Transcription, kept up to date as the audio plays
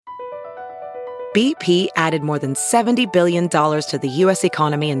BP added more than $70 billion to the U.S.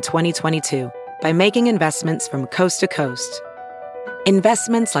 economy in 2022 by making investments from coast to coast.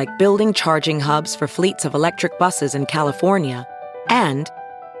 Investments like building charging hubs for fleets of electric buses in California and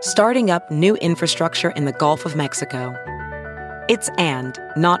starting up new infrastructure in the Gulf of Mexico. It's and,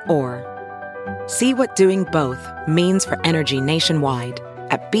 not or. See what doing both means for energy nationwide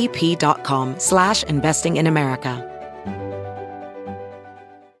at bp.com/investing in America.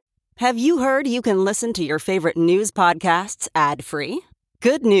 Have you heard you can listen to your favorite news podcasts ad-free?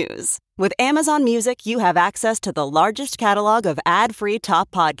 Good news. With Amazon Music, you have access to the largest catalog of ad-free top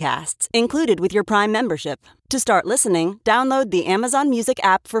podcasts included with your Prime membership. To start listening, download the Amazon Music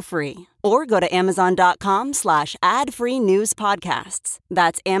app for free or go to amazon.com/ad-free news podcasts.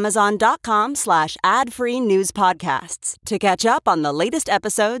 That's amazon.com/ad-free news podcasts to catch up on the latest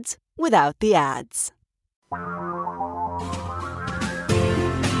episodes without the ads.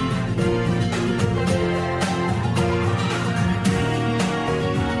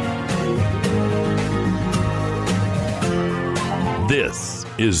 This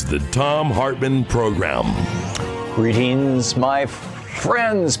is the Thom Hartmann Program. Greetings, my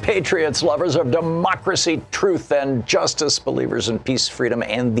friends, patriots, lovers of democracy, truth, and justice, believers in peace, freedom,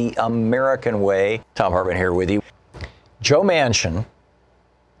 and the American way. Thom Hartmann here with you. Joe Manchin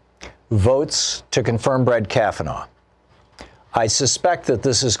votes to confirm Brett Kavanaugh. I suspect that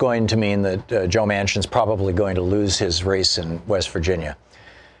this is going to mean that Joe Manchin's probably going to lose his race in West Virginia.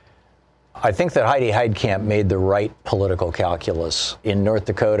 I think that Heidi Heitkamp made the right political calculus in North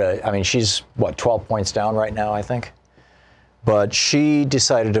Dakota. I mean, she's, 12 points down right now, I think. But she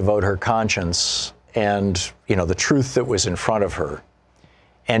decided to vote her conscience and, the truth that was in front of her.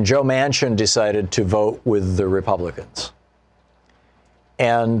 And Joe Manchin decided to vote with the Republicans.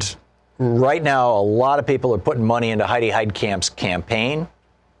 And right now, a lot of people are putting money into Heidi Heitkamp's campaign.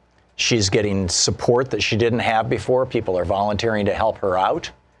 She's getting support that she didn't have before. People are volunteering to help her out,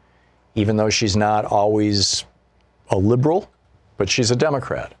 even though she's not always a liberal, but she's a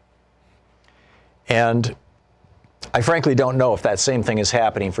Democrat. And I frankly don't know if that same thing is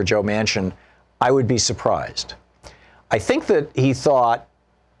happening for Joe Manchin. I would be surprised. I think that he thought,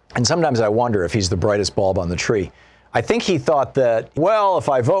 and sometimes I wonder if he's the brightest bulb on the tree, I think he thought that, well, if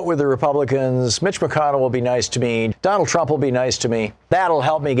I vote with the Republicans, Mitch McConnell will be nice to me, Donald Trump will be nice to me. That'll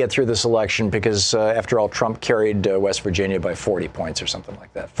help me get through this election because, after all, Trump carried West Virginia by 40 points or something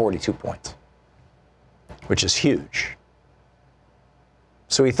like that, 42 points, which is huge.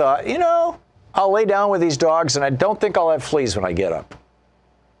 So he thought, I'll lay down with these dogs and I don't think I'll have fleas when I get up.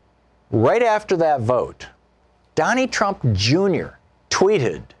 Right after that vote, Donnie Trump Jr.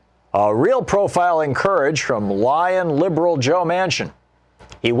 tweeted, "A real profiling courage from lion liberal Joe Manchin.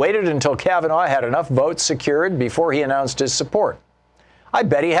 He waited until Kavanaugh had enough votes secured before he announced his support. I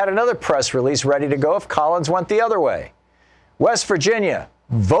bet he had another press release ready to go if Collins went the other way. West Virginia,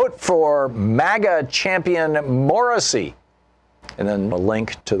 vote for MAGA champion Morrissey." And then a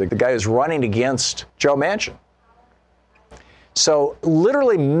link to the guy who's running against Joe Manchin. So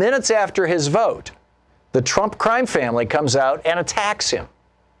literally minutes after his vote, the Trump crime family comes out and attacks him.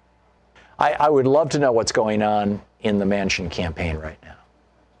 I would love to know what's going on in the Manchin campaign right now.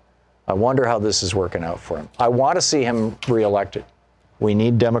 I wonder how this is working out for him. I want to see him reelected. We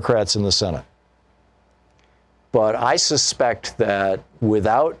need Democrats in the Senate. But I suspect that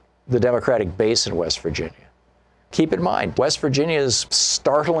without the Democratic base in West Virginia, keep in mind, West Virginia is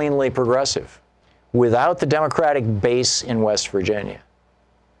startlingly progressive. Without the Democratic base in West Virginia,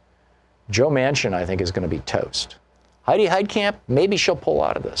 Joe Manchin, I think, is going to be toast. Heidi Heitkamp, maybe she'll pull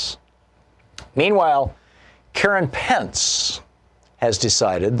out of this. Meanwhile, Karen Pence has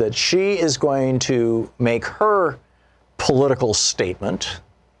decided that she is going to make her political statement.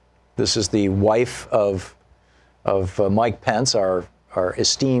 This is the wife of Mike Pence, our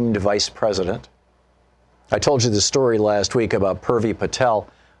esteemed vice president. I told you the story last week about Purvi Patel,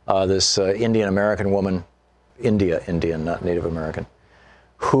 this Indian-American woman, Indian, not Native American,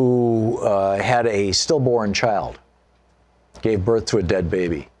 who had a stillborn child, gave birth to a dead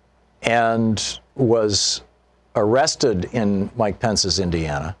baby, and was arrested in Mike Pence's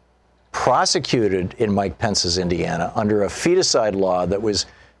Indiana, prosecuted in Mike Pence's Indiana under a feticide law that was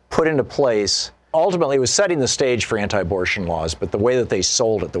put into place. Ultimately, it was setting the stage for anti-abortion laws, but the way that they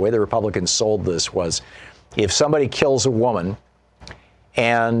sold it, the way the Republicans sold this was, if somebody kills a woman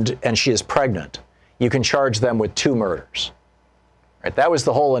and she is pregnant, you can charge them with 2 murders. Right? That was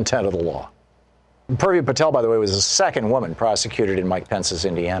the whole intent of the law. Purvi Patel, by the way, was the second woman prosecuted in Mike Pence's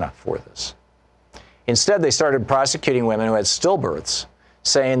Indiana for this. Instead, they started prosecuting women who had stillbirths,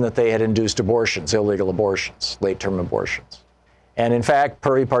 saying that they had induced abortions, illegal abortions, late-term abortions. And in fact,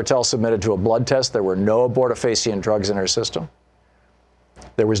 Purvi Patel submitted to a blood test. There were no abortifacient drugs in her system.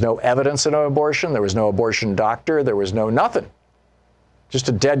 There was no evidence of an abortion. There was no abortion doctor. There was no nothing. Just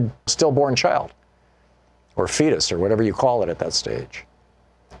a dead, stillborn child or fetus or whatever you call it at that stage.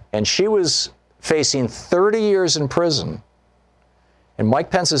 And she was facing 30 years in prison. And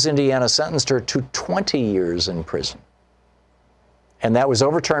Mike Pence's Indiana sentenced her to 20 years in prison. And that was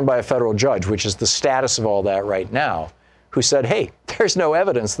overturned by a federal judge, which is the status of all that right now, who said, hey, there's no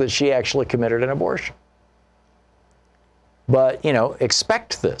evidence that she actually committed an abortion. But,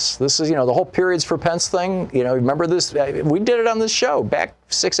 expect this. This is, the whole periods for Pence thing. Remember this? We did it on this show back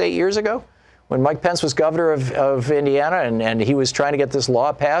 6-8 years ago when Mike Pence was governor of Indiana, and he was trying to get this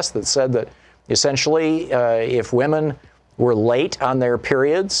law passed that said that essentially if women were late on their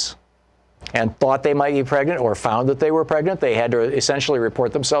periods and thought they might be pregnant or found that they were pregnant, they had to essentially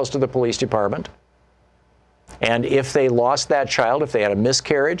report themselves to the police department. And if they lost that child, if they had a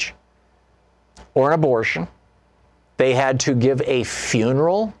miscarriage or an abortion, they had to give a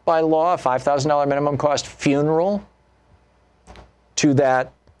funeral by law, a $5,000 minimum cost funeral to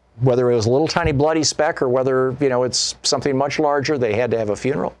that, whether it was a little tiny bloody speck or whether, it's something much larger, they had to have a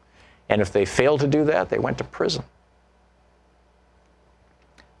funeral. And if they failed to do that, they went to prison.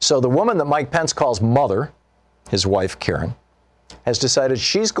 So the woman that Mike Pence calls mother, his wife Karen, has decided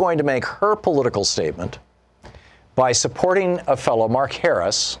she's going to make her political statement by supporting a fellow, Mark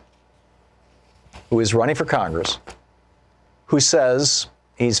Harris, who is running for Congress, who says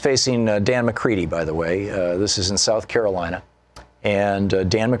he's facing Dan McCready, by the way. This is in South Carolina. And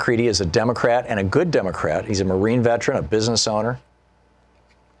Dan McCready is a Democrat and a good Democrat. He's a Marine veteran, a business owner,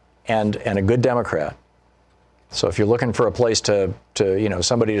 and a good Democrat. So if you're looking for a place to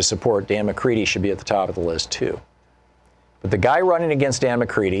somebody to support, Dan McCready should be at the top of the list, too. But the guy running against Dan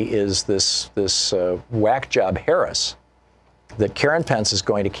McCready is this whack job Harris that Karen Pence is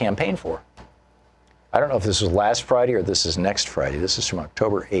going to campaign for. I don't know if this was last Friday or this is next Friday. This is from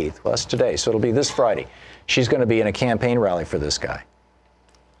October 8th. Well, that's today, so it'll be this Friday. She's going to be in a campaign rally for this guy.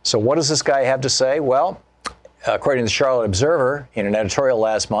 So what does this guy have to say? Well, according to the Charlotte Observer, in an editorial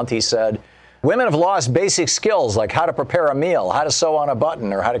last month, he said, women have lost basic skills like how to prepare a meal, how to sew on a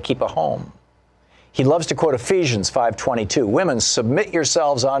button, or how to keep a home. He loves to quote Ephesians 5:22, women, submit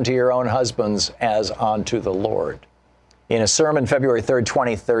yourselves unto your own husbands as unto the Lord. In a sermon February 3rd,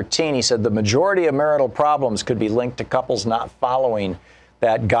 2013, he said the majority of marital problems could be linked to couples not following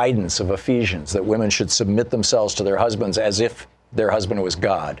that guidance of Ephesians, that women should submit themselves to their husbands as if their husband was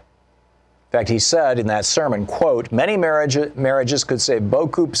God. In fact, he said in that sermon, quote, many marriages could save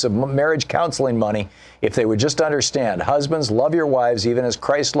beaucoup of marriage counseling money if they would just understand. Husbands, love your wives even as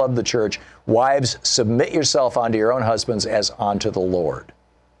Christ loved the church. Wives, submit yourself unto your own husbands as unto the Lord.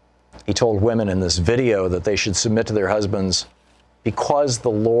 He told women in this video that they should submit to their husbands because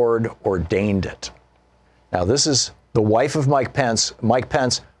the Lord ordained it. Now, this is the wife of Mike Pence. Mike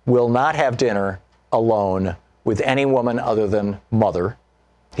Pence will not have dinner alone with any woman other than mother.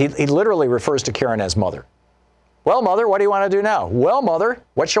 He literally refers to Karen as mother. Well, mother, what do you want to do now? Well, mother,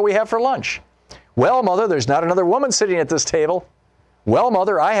 what shall we have for lunch? Well, mother, there's not another woman sitting at this table. Well,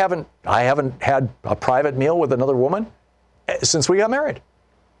 mother, I haven't had a private meal with another woman since we got married.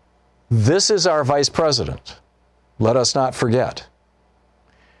 This is our vice president. Let us not forget.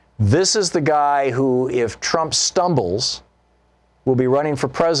 This is the guy who, if Trump stumbles, will be running for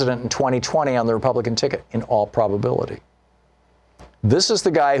president in 2020 on the Republican ticket, in all probability. This is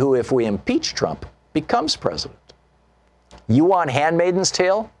the guy who, if we impeach Trump, becomes president. You want Handmaid's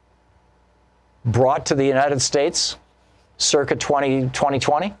Tale brought to the United States circa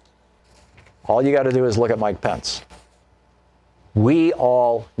 2020? All you got to do is look at Mike Pence. We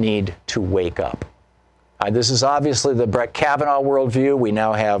all need to wake up. This is obviously the Brett Kavanaugh worldview. We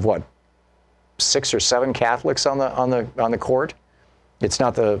now have, 6 or 7 Catholics on the court. It's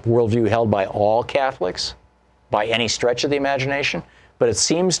not the worldview held by all Catholics by any stretch of the imagination, but it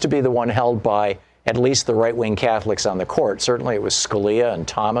seems to be the one held by at least the right-wing Catholics on the court. Certainly it was Scalia and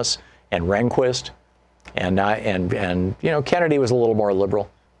Thomas and Rehnquist, and Kennedy was a little more liberal.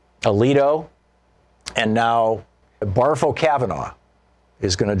 Alito, and now Barfo Kavanaugh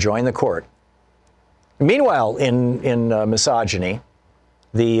is going to join the court. Meanwhile, in misogyny,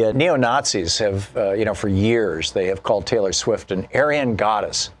 the neo-Nazis have, for years, they have called Taylor Swift an Aryan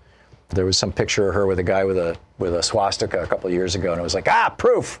goddess. There was some picture of her with a guy with a swastika a couple of years ago, and it was like,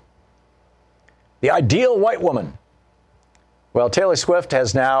 proof. The ideal white woman. Well, Taylor Swift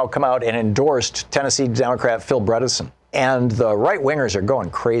has now come out and endorsed Tennessee Democrat Phil Bredesen. And the right-wingers are going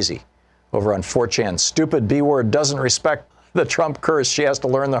crazy over on 4chan. Stupid B-word doesn't respect the Trump curse. She has to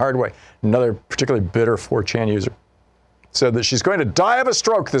learn the hard way. Another particularly bitter 4chan user. said that she's going to die of a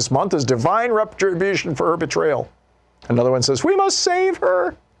stroke this month as divine retribution for her betrayal. Another one says, we must save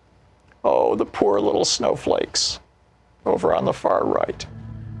her. Oh, the poor little snowflakes over on the far right.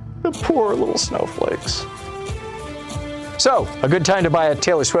 The poor little snowflakes. So, a good time to buy a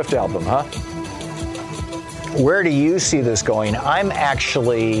Taylor Swift album, huh? Where do you see this going? I'm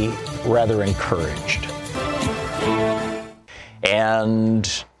actually rather encouraged.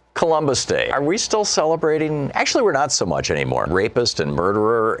 And Columbus Day. Are we still celebrating? Actually, we're not so much anymore. Rapist and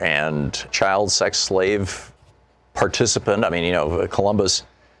murderer and child sex slave participant. I mean, Columbus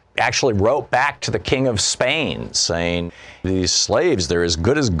actually wrote back to the King of Spain saying, these slaves, they're as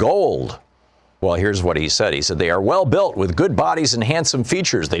good as gold. Well, here's what he said. He said, they are well built with good bodies and handsome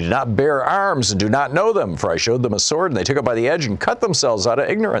features. They do not bear arms and do not know them, for I showed them a sword and they took it by the edge and cut themselves out of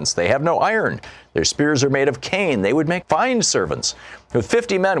ignorance. They have no iron. Their spears are made of cane. They would make fine servants. With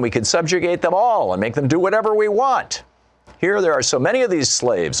 50 men, we could subjugate them all and make them do whatever we want. Here there are so many of these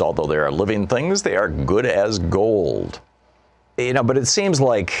slaves, although they are living things, they are good as gold. But it seems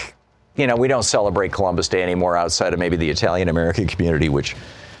like, we don't celebrate Columbus Day anymore outside of maybe the Italian-American community, which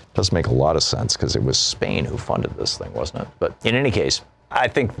does make a lot of sense because it was Spain who funded this thing, wasn't it? But in any case, I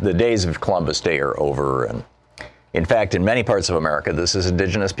think the days of Columbus Day are over. And in fact, in many parts of America, this is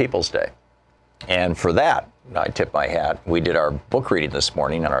Indigenous Peoples Day. And for that, I tip my hat. We did our book reading this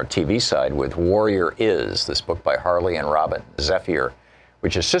morning on our TV side with Warrior Is, this book by Harley and Robin Zephier,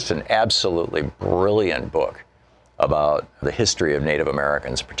 which is just an absolutely brilliant book about the history of Native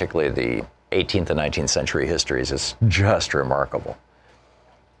Americans, particularly the 18th and 19th century histories. It's just remarkable.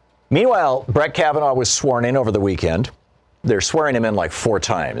 Meanwhile, Brett Kavanaugh was sworn in over the weekend. They're swearing him in like 4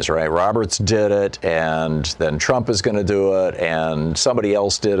 times, right? Roberts did it, and then Trump is going to do it, and somebody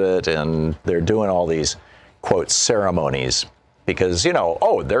else did it, and they're doing all these, quote, ceremonies because,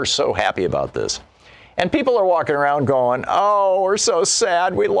 they're so happy about this. And people are walking around going, oh, we're so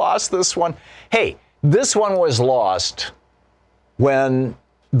sad we lost this one. Hey, this one was lost when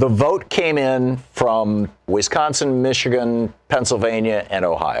the vote came in from Wisconsin, Michigan, Pennsylvania, and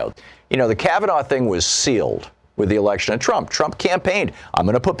Ohio. The Kavanaugh thing was sealed with the election of Trump. Trump campaigned, I'm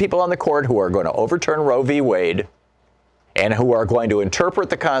going to put people on the court who are going to overturn Roe v. Wade and who are going to interpret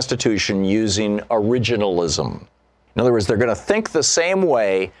the Constitution using originalism. In other words, they're going to think the same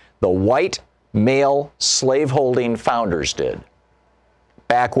way the white male slaveholding founders did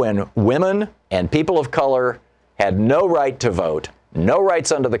back when women and people of color had no right to vote, no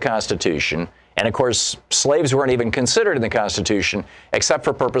rights under the Constitution, and of course, slaves weren't even considered in the Constitution, except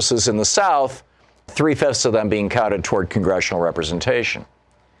for purposes in the South, 3/5 of them being counted toward congressional representation.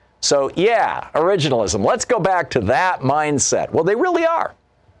 So, yeah, originalism. Let's go back to that mindset. Well, they really are.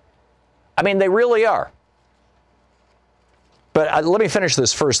 I mean, they really are. But let me finish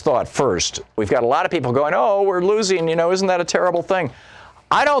this first thought first. We've got a lot of people going, oh, we're losing, isn't that a terrible thing?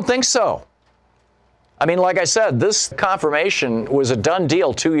 I don't think so. I mean, like I said, this confirmation was a done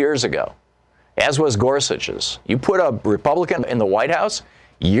deal 2 years ago, as was Gorsuch's. You put a Republican in the White House,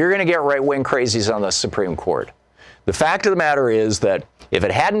 you're going to get right-wing crazies on the Supreme Court. The fact of the matter is that if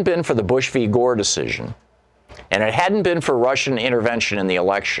it hadn't been for the Bush v. Gore decision, and it hadn't been for Russian intervention in the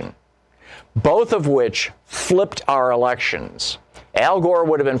election, both of which flipped our elections, Al Gore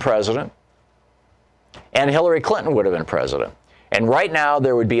would have been president, and Hillary Clinton would have been president. And right now,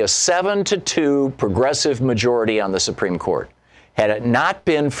 there would be a 7-2 progressive majority on the Supreme Court, had it not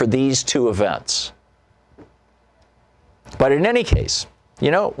been for these 2 events. But in any case,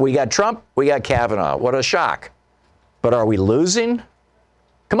 we got Trump, we got Kavanaugh. What a shock. But are we losing?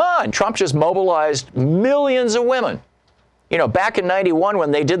 Come on, Trump just mobilized millions of women. Back in 91,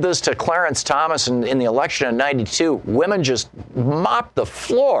 when they did this to Clarence Thomas in the election in 92, women just mopped the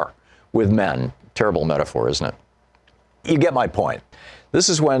floor with men. Terrible metaphor, isn't it? You get my point. This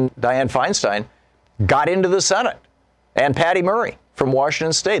is when Dianne Feinstein got into the Senate, and Patty Murray from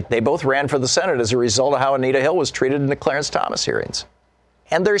Washington State. They both ran for the Senate as a result of how Anita Hill was treated in the Clarence Thomas hearings.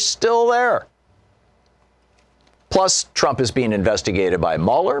 And they're still there. Plus, Trump is being investigated by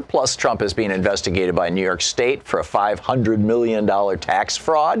Mueller. Plus, Trump is being investigated by New York State for a $500 million tax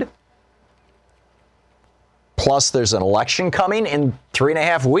fraud. Plus, there's an election coming in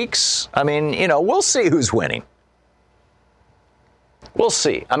 3.5 weeks. I mean, we'll see who's winning. We'll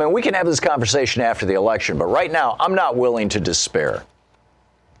see. I mean, we can have this conversation after the election, but right now, I'm not willing to despair.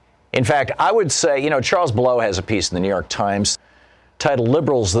 In fact, I would say, Charles Blow has a piece in the New York Times titled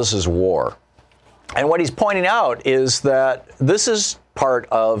 "Liberals, This is War." And what he's pointing out is that this is part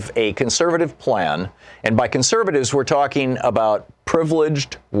of a conservative plan. And by conservatives, we're talking about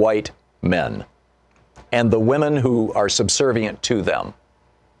privileged white men and the women who are subservient to them.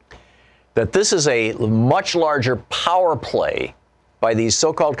 that this is a much larger power play by these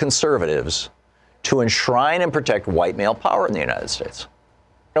so-called conservatives to enshrine and protect white male power in the United States.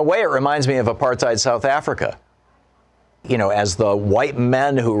 In a way, it reminds me of apartheid South Africa. You know, as the white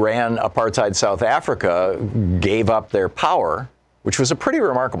men who ran apartheid South Africa gave up their power, which was a pretty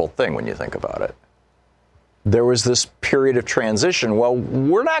remarkable thing when you think about it, there was this period of transition. Well,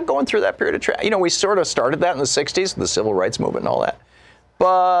 we're not going through that period of transition. You know, we sort of started that in the 60s, the civil rights movement and all that.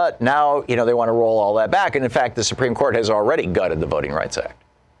 But now, you know, they want to roll all that back. And in fact, the Supreme Court has already gutted the Voting Rights Act.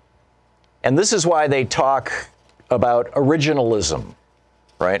 And this is why they talk about originalism,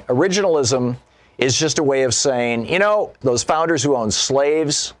 right? Originalism is just a way of saying, you know, those founders who owned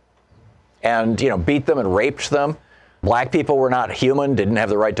slaves and, you know, beat them and raped them, black people were not human, didn't have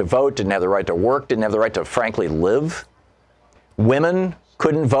the right to vote, didn't have the right to work, didn't have the right to, frankly, live. Women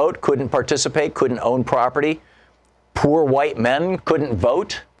couldn't vote, couldn't participate, couldn't own property. Poor white men couldn't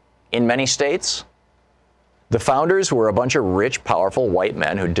vote in many states. The founders were a bunch of rich, powerful white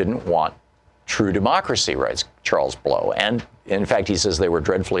men who didn't want true democracy, writes Charles Blow. And in fact, he says they were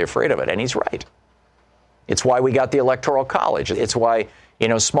dreadfully afraid of it. And he's right. It's why we got the Electoral College. It's why, you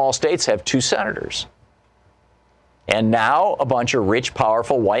know, small states have 2 senators. And now a bunch of rich,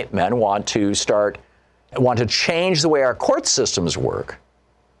 powerful white men want to change the way our court systems work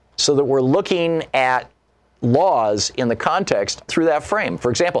so that we're looking at laws in the context through that frame. For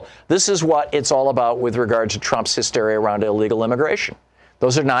example, this is what it's all about with regard to Trump's hysteria around illegal immigration.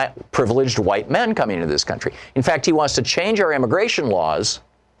 Those are not privileged white men coming into this country. In fact, he wants to change our immigration laws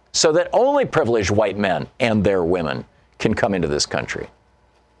so that only privileged white men and their women can come into this country.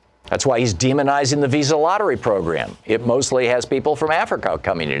 That's why he's demonizing the visa lottery program. It mostly has people from Africa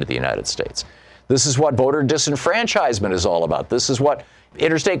coming into the United States. This is what voter disenfranchisement is all about. This is what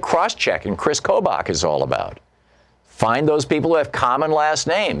interstate cross-check and Chris Kobach is all about. Find those people who have common last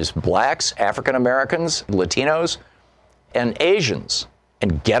names, blacks, African Americans, Latinos, and Asians,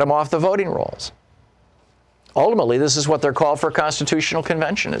 and get them off the voting rolls. Ultimately, this is what their call for a constitutional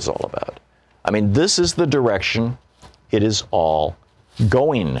convention is all about. I mean, this is the direction it is all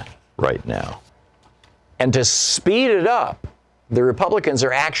going right now. And to speed it up, the Republicans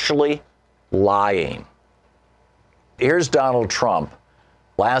are actually lying. Here's Donald Trump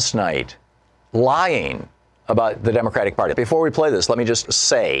last night lying about the Democratic Party. Before we play this, let me just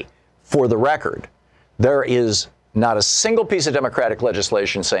say, for the record, there is not a single piece of Democratic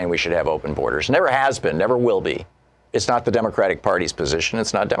legislation saying we should have open borders. Never has been, never will be. It's not the Democratic Party's position.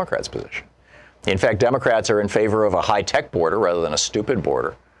 It's not Democrats' position. In fact, Democrats are in favor of a high-tech border rather than a stupid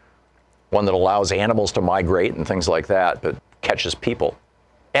border, one that allows animals to migrate and things like that, but catches people,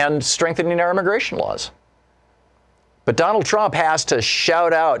 and strengthening our immigration laws. But Donald Trump has to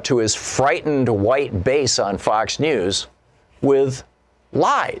shout out to his frightened white base on Fox News with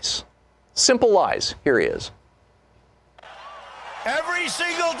lies, simple lies. Here he is. Every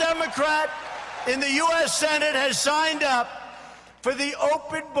single Democrat in the U.S. Senate has signed up for the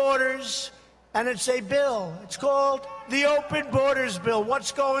open borders, and it's a bill. It's called the Open Borders Bill.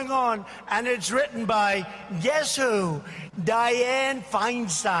 What's going on? And it's written by, guess who? Dianne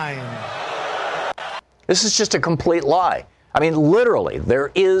Feinstein. This is just a complete lie. I mean, literally,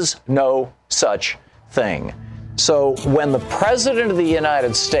 there is no such thing. So when the President of the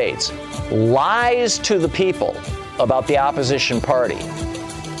United States lies to the people about the opposition party,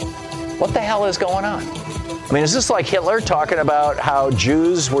 what the hell is going on? I mean, is this like Hitler talking about how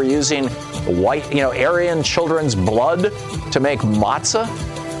Jews were using white, Aryan children's blood to make matzah?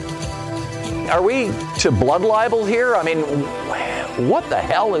 Are we to blood libel here? I mean, what the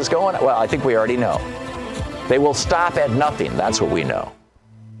hell is going on? Well, I think we already know. They will stop at nothing. That's what we know.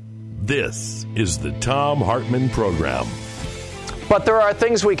 This is the Thom Hartmann Program. But there are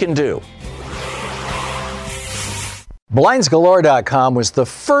things we can do. BlindsGalore.com was the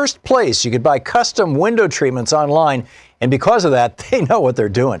first place you could buy custom window treatments online, and because of that, they know what they're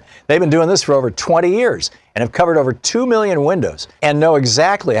doing. They've been doing this for over 20 years and have covered over 2 million windows and know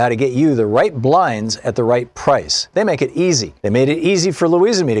exactly how to get you the right blinds at the right price. They make it easy. They made it easy for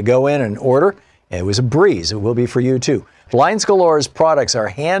Louise and me to go in and order. It was a breeze. It will be for you, too. Blinds Galore's products are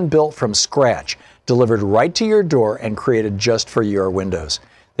hand-built from scratch, delivered right to your door and created just for your windows.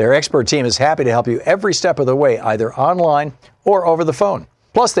 Their expert team is happy to help you every step of the way, either online or over the phone.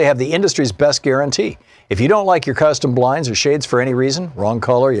 Plus, they have the industry's best guarantee. If you don't like your custom blinds or shades for any reason, wrong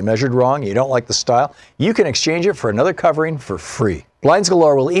color, you measured wrong, you don't like the style, you can exchange it for another covering for free. Blinds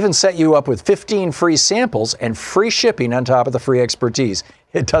Galore will even set you up with 15 free samples and free shipping on top of the free expertise.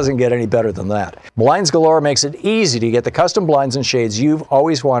 It doesn't get any better than that. Blinds Galore makes it easy to get the custom blinds and shades you've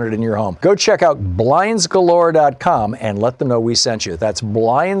always wanted in your home. Go check out blindsgalore.com and let them know we sent you. That's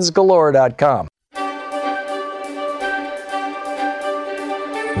blindsgalore.com.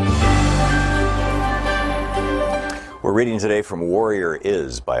 We're reading today from Warrior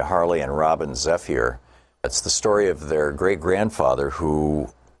Is by Harley and Robin Zephier. It's the story of their great-grandfather who,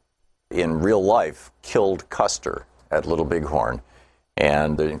 in real life, killed Custer at Little Bighorn.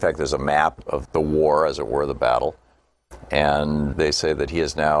 And in fact, there's a map of the war, as it were, the battle. And they say that he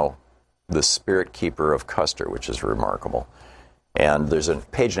is now the spirit keeper of Custer, which is remarkable. And there's a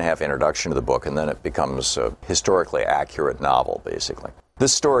page-and-a-half introduction to the book, and then it becomes a historically accurate novel, basically.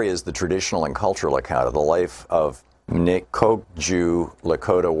 This story is the traditional and cultural account of the life of Nikokju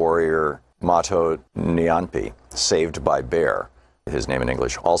Lakota warrior Mato Nyanpi, saved by bear, his name in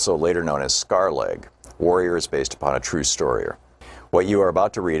English, also later known as Scarleg. Warrior is based upon a true story. What you are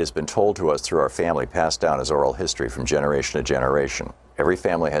about to read has been told to us through our family, passed down as oral history from generation to generation. Every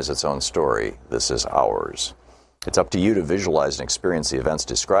family has its own story. This is ours. It's up to you to visualize and experience the events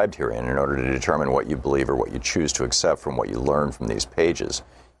described herein in order to determine what you believe or what you choose to accept from what you learn from these pages.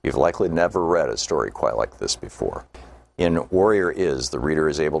 You've likely never read a story quite like this before. In Warrior Is, the reader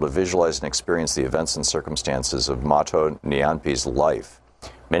is able to visualize and experience the events and circumstances of Mato Nyanpi's life.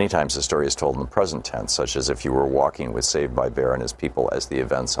 Many times the story is told in the present tense, such as if you were walking with Saved by Bear and his people as the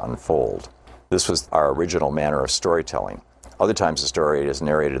events unfold. This was our original manner of storytelling. Other times the story is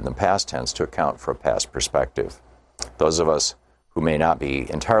narrated in the past tense to account for a past perspective. Those of us who may not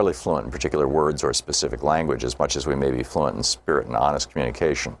be entirely fluent in particular words or specific language as much as we may be fluent in spirit and honest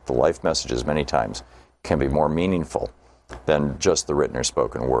communication, the life messages many times can be more meaningful than just the written or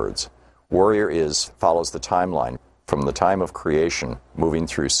spoken words. Warrior Is follows the timeline from the time of creation, moving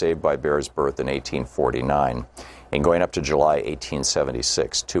through Saved by Bear's birth in 1849, and going up to July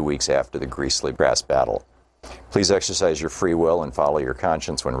 1876, 2 weeks after the Greasley Grass Battle. Please exercise your free will and follow your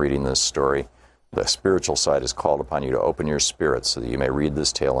conscience when reading this story. The spiritual side is called upon you to open your spirit so that you may read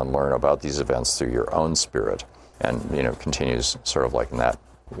this tale and learn about these events through your own spirit. And, continues sort of like in that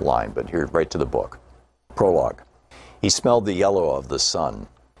line, but here, right to the book. Prologue. He smelled the yellow of the sun.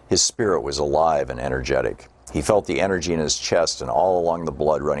 His spirit was alive and energetic. He felt the energy in his chest and all along the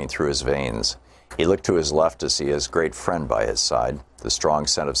blood running through his veins. He looked to his left to see his great friend by his side. The strong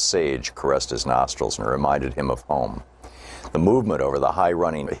scent of sage caressed his nostrils and reminded him of home. The movement over the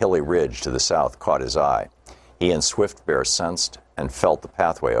high-running hilly ridge to the south caught his eye. He and Swift Bear sensed and felt the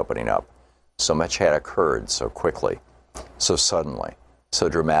pathway opening up. So much had occurred so quickly, so suddenly, so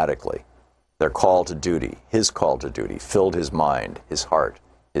dramatically. Their call to duty, his call to duty, filled his mind, his heart,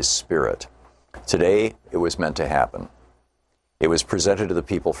 his spirit. Today, it was meant to happen. It was presented to the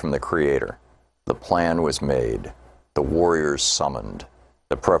people from the Creator. The plan was made. The warriors summoned.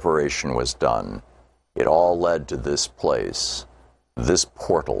 The preparation was done. It all led to this place, this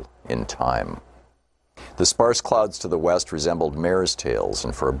portal in time. The sparse clouds to the west resembled mare's tails,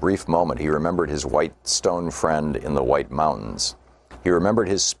 and for a brief moment he remembered his white stone friend in the White Mountains. He remembered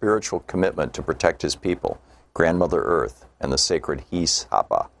his spiritual commitment to protect his people, Grandmother Earth, and the sacred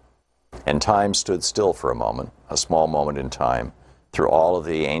Hisapa. And time stood still for a moment, a small moment in time, through all of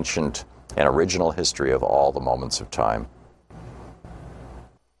the ancient and original history of all the moments of time.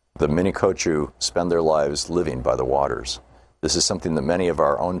 The Minikochu spend their lives living by the waters. This is something that many of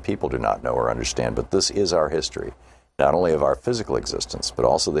our own people do not know or understand, but this is our history, not only of our physical existence, but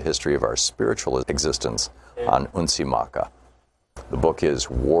also the history of our spiritual existence on Unsimaka. The book is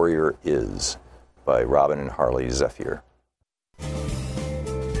Warrior Is by Robin and Harley Zephier.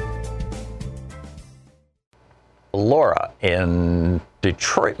 Laura in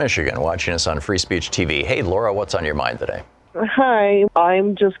Detroit, Michigan, watching us on Free Speech TV. Hey, Laura, what's on your mind today? Hi,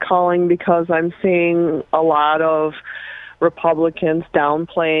 I'm just calling because I'm seeing a lot of Republicans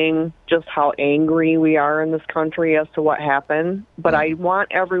downplaying just how angry we are in this country as to what happened. But I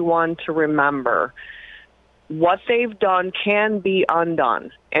want everyone to remember what they've done can be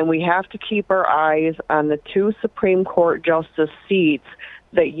undone. And we have to keep our eyes on the 2 Supreme Court justice seats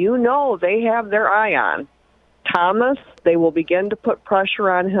that they have their eye on. Thomas, they will begin to put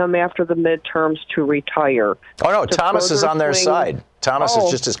pressure on him after the midterms to retire. Oh, no, Thomas is on their side. Thomas is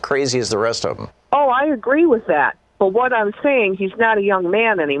just as crazy as the rest of them. Oh, I agree with that. But what I'm saying, he's not a young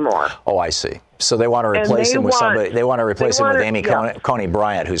man anymore. Oh, I see. So they want to replace him with somebody. They want to replace him with Amy Coney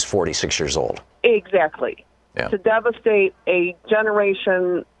Bryant, who's 46 years old. Exactly. Yeah. To devastate a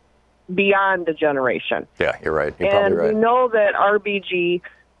generation beyond a generation. Yeah, you're right. You're probably right. And we know that RBG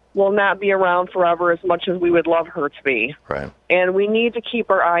will not be around forever as much as we would love her to be. Right. And we need to keep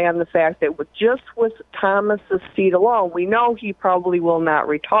our eye on the fact that with Thomas's seat alone, we know he probably will not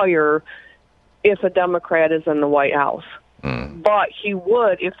retire if a Democrat is in the White House. But he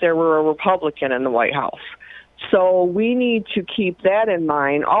would if there were a Republican in the White House. So we need to keep that in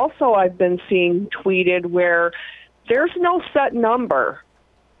mind. Also, I've been seeing tweeted where there's no set number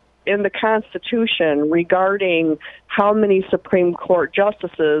in the Constitution regarding how many Supreme Court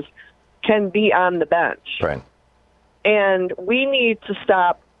justices can be on the bench. Right. And we need to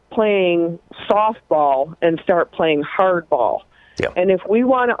stop playing softball and start playing hardball. Yep. And if we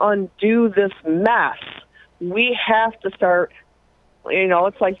want to undo this mess, we have to start,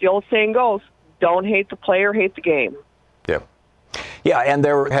 it's like the old saying goes, don't hate the player, hate the game. Yep. Yeah, and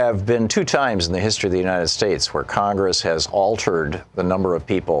there have been 2 times in the history of the United States where Congress has altered the number of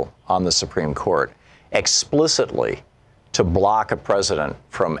people on the Supreme Court explicitly to block a president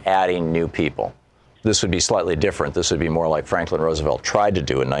from adding new people. This would be slightly different. This would be more like Franklin Roosevelt tried to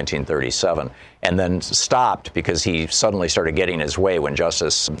do in 1937 and then stopped because he suddenly started getting his way when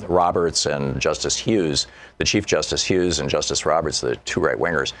Justice Roberts and Justice Hughes, the Chief Justice Hughes and Justice Roberts, the 2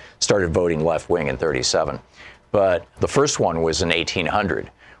 right-wingers, started voting left-wing in 37. But the first one was in 1800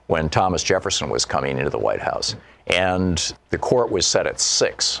 when Thomas Jefferson was coming into the White House. And the court was set at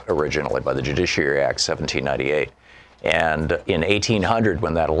 6 originally by the Judiciary Act 1798. And in 1800,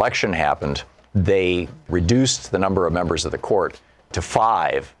 when that election happened, they reduced the number of members of the court to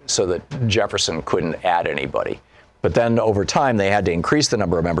 5 so that Jefferson couldn't add anybody. But then over time, they had to increase the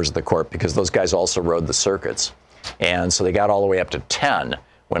number of members of the court because those guys also rode the circuits. And so they got all the way up to 10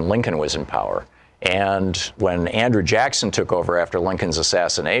 when Lincoln was in power. And when Andrew Jackson took over after Lincoln's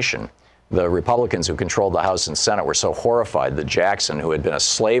assassination, the Republicans who controlled the House and Senate were so horrified that Jackson, who had been a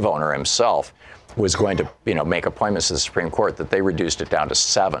slave owner himself, was going to, make appointments to the Supreme Court that they reduced it down to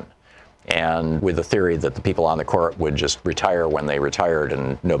 7. And with the theory that the people on the court would just retire when they retired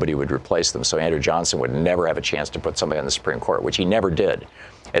and nobody would replace them. So Andrew Johnson would never have a chance to put somebody on the Supreme Court, which he never did.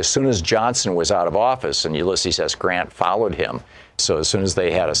 As soon as Johnson was out of office and Ulysses S. Grant followed him, so as soon as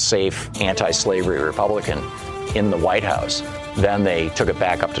they had a safe anti-slavery Republican in the White House, then they took it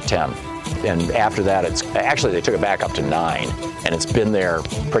back up to 10. And after that, they took it back up to 9, and it's been there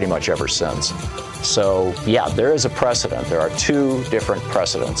pretty much ever since. So, yeah, there is a precedent. There are 2 different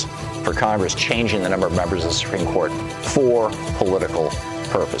precedents for Congress changing the number of members of the Supreme Court for political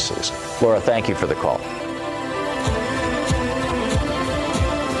purposes. Laura, thank you for the call.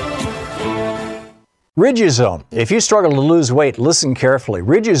 Riduzone. If you struggle to lose weight, listen carefully.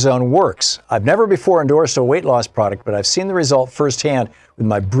 Riduzone works. I've never before endorsed a weight loss product, but I've seen the result firsthand with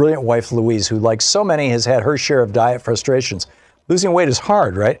my brilliant wife, Louise, who, like so many, has had her share of diet frustrations. Losing weight is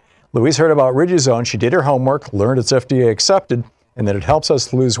hard, right? Louise heard about Riduzone. She did her homework, learned it's FDA accepted, and that it helps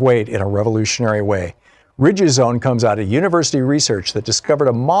us lose weight in a revolutionary way. Riduzone comes out of university research that discovered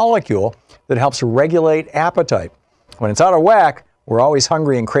a molecule that helps regulate appetite. When it's out of whack, we're always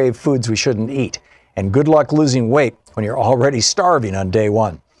hungry and crave foods we shouldn't eat. And good luck losing weight when you're already starving on day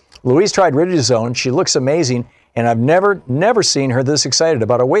 1. Louise tried Riduzone. She looks amazing, and I've never seen her this excited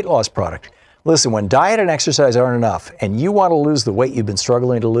about a weight loss product. Listen, when diet and exercise aren't enough and you want to lose the weight you've been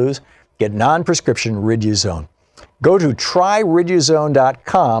struggling to lose, get non-prescription Riduzone. Go to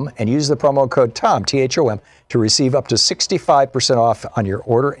tryriduzone.com and use the promo code TOM, T-H-O-M, to receive up to 65% off on your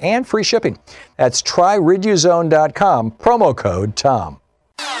order and free shipping. That's tryriduzone.com, promo code TOM.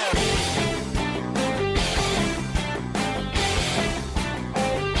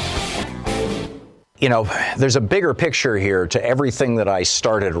 There's a bigger picture here to everything that I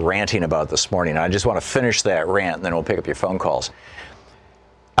started ranting about this morning. I just want to finish that rant, and then we'll pick up your phone calls.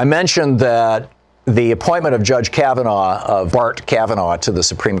 I mentioned that the appointment of Judge Kavanaugh, of Brett Kavanaugh, to the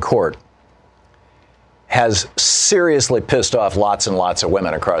Supreme Court has seriously pissed off lots and lots of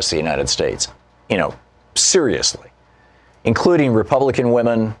women across the United States. Seriously, including Republican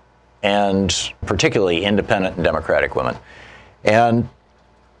women and particularly independent and Democratic women. And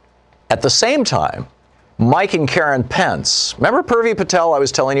at the same time, Mike and Karen Pence, remember Purvi Patel I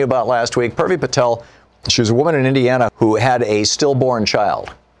was telling you about last week? Purvi Patel, she was a woman in Indiana who had a stillborn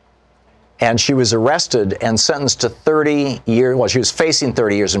child. And she was arrested and sentenced to 30 years. Well, she was facing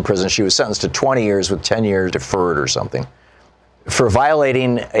 30 years in prison. She was sentenced to 20 years with 10 years deferred or something for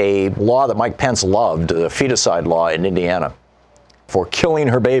violating a law that Mike Pence loved, the feticide law in Indiana, for killing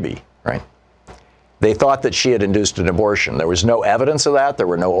her baby, right? They thought that she had induced an abortion. There was no evidence of that. There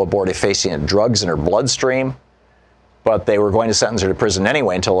were no abortifacient drugs in her bloodstream. But they were going to sentence her to prison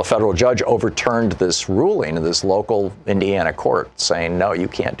anyway until a federal judge overturned this ruling in this local Indiana court saying, no, you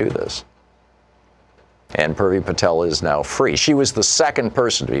can't do this. and Purvi Patel is now free. She was the second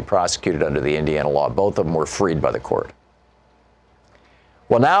person to be prosecuted under the Indiana law. Both of them were freed by the court.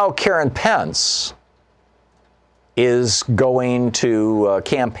 Well, now Karen Pence is going to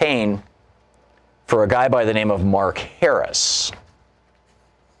campaign for a guy by the name of Mark Harris.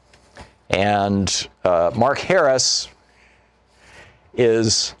 And Mark Harris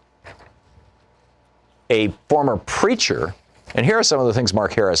is a former preacher. And here are some of the things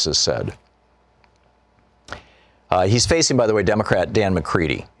Mark Harris has said. He's facing, by the way, Democrat Dan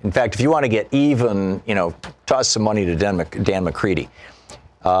McCready. In fact, if you want to get even, toss some money to Dan McCready.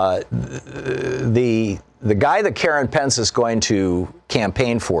 The guy that Karen Pence is going to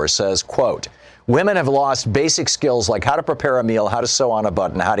campaign for says, quote, "Women have lost basic skills like how to prepare a meal, how to sew on a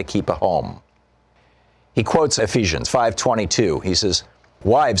button, how to keep a home." He quotes Ephesians 5:22. He says,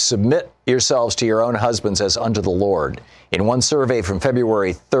 "Wives, submit yourselves to your own husbands as unto the Lord." In one survey from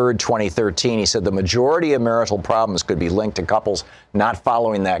February 3rd, 2013, he said the majority of marital problems could be linked to couples not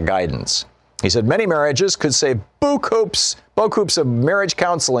following that guidance. He said many marriages could save beaucoup of marriage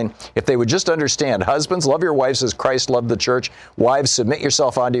counseling if they would just understand. Husbands, love your wives as Christ loved the church. Wives, submit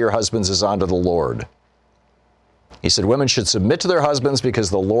yourself unto your husbands as unto the Lord. He said women should submit to their husbands because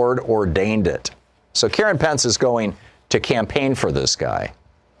the Lord ordained it. So Karen Pence is going to campaign for this guy.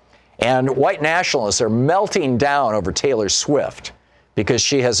 And white nationalists are melting down over Taylor Swift because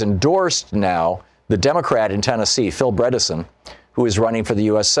she has endorsed now the Democrat in Tennessee, Phil Bredesen, who is running for the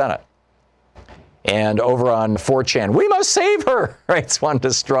U.S. Senate. And over on 4chan, we must save her, writes one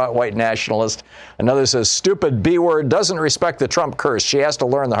distraught white nationalist. Another says, stupid B-word, doesn't respect the Trump curse. She has to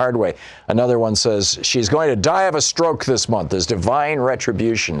learn the hard way. Another one says, she's going to die of a stroke this month as divine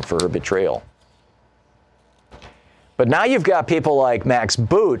retribution for her betrayal. But now you've got people like Max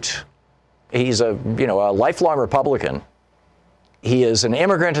Boot. He's a lifelong Republican. He is an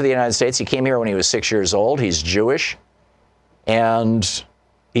immigrant to the United States. He came here when he was 6 years old. He's Jewish. And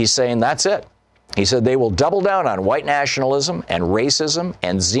he's saying that's it. He said they will double down on white nationalism and racism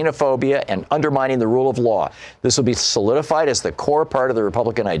and xenophobia and undermining the rule of law. This will be solidified as the core part of the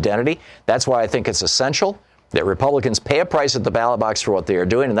Republican identity. That's why I think it's essential that Republicans pay a price at the ballot box for what they are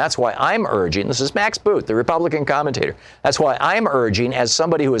doing. And that's why I'm urging, this is Max Boot, the Republican commentator. That's why I'm urging, as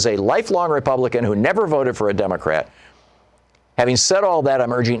somebody who is a lifelong Republican who never voted for a Democrat, having said all that,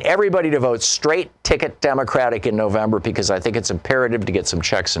 I'm urging everybody to vote straight ticket Democratic in November because I think it's imperative to get some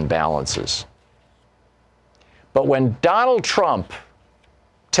checks and balances. But when Donald Trump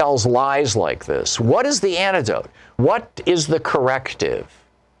tells lies like this, what is the antidote? What is the corrective?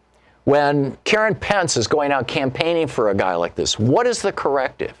 When Karen Pence is going out campaigning for a guy like this, what is the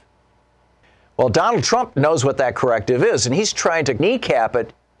corrective? Well, Donald Trump knows what that corrective is, and he's trying to kneecap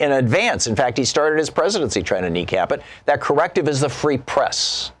it in advance. In fact, he started his presidency trying to kneecap it. That corrective is the free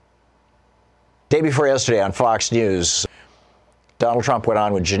press. Day before yesterday on Fox News, Donald Trump went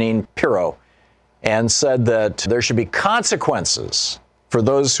on with Jeanine Pirro and said that there should be consequences for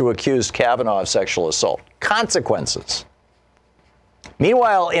those who accused Kavanaugh of sexual assault. Consequences.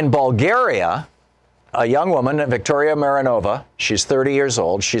 Meanwhile, in Bulgaria, a young woman, Victoria Marinova, she's 30 years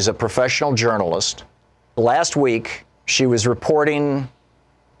old. She's a professional journalist. Last week, she was reporting,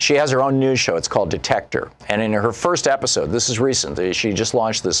 she has her own news show. It's called Detector. And in her first episode, this is recent, she just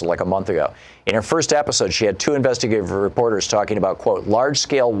launched this like a month ago. In her first episode, she had two investigative reporters talking about, quote,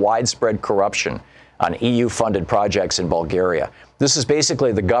 large-scale, widespread corruption on EU-funded projects in Bulgaria. This is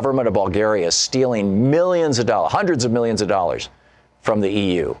basically the government of Bulgaria stealing millions of dollars, hundreds of millions of dollars from the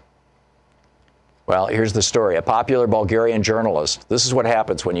EU. Well, here's the story. A popular Bulgarian journalist, this is what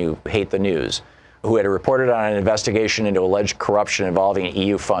happens when you hate the news, who had reported on an investigation into alleged corruption involving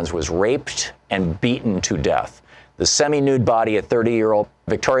EU funds, was raped and beaten to death. The semi-nude body of 30-year-old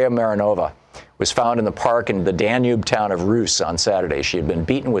Victoria Marinova was found in the park in the Danube town of Rus on Saturday. She had been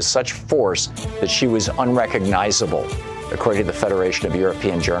beaten with such force that she was unrecognizable, according to the Federation of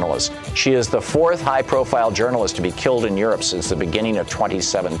European Journalists. She is the fourth high-profile journalist to be killed in Europe since the beginning of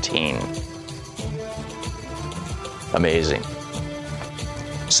 2017. Amazing.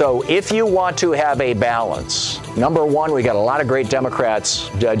 So if you want to have a balance, number one, we got a lot of great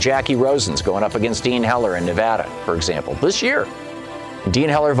Democrats. Jackie Rosen's going up against Dean Heller in Nevada, for example, this year. Dean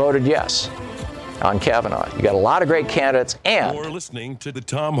Heller voted yes on Kavanaugh. You got a lot of great candidates, and you're listening to the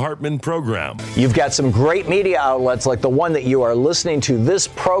Thom Hartmann Program. You've got some great media outlets like the one that you are listening to this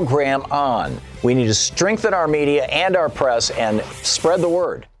program on. We need to strengthen our media and our press and spread the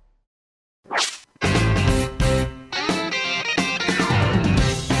word.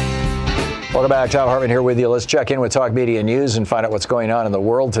 Welcome back. Thom Hartmann here with you. Let's check in with Talk Media News and find out what's going on in the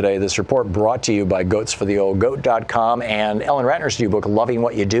world today. This report brought to you by goatsfortheoldgoat.com and Ellen Ratner's new book, Loving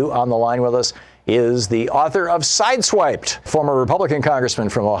What You Do, on the line with us. is the author of Sideswiped, former Republican Congressman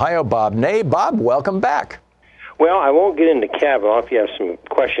from Ohio, Bob Ney. Bob, welcome back. Well, I won't get into Kavanaugh. If you have some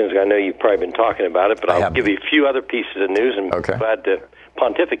questions, I know you've probably been talking about it, but I'll give you a few other pieces of news, and glad to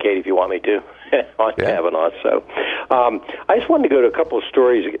pontificate if you want me to on Kavanaugh. So I just wanted to go to a couple of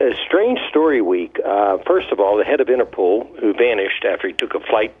stories. A strange story week. First of all, the head of Interpol, who vanished after he took a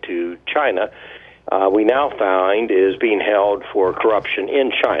flight to China, we now find is being held for corruption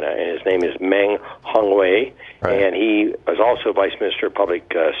in China, and his name is Meng Hongwei, and he was also Vice Minister of Public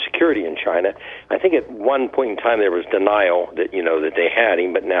Security in China. I think at one point in time there was denial that that they had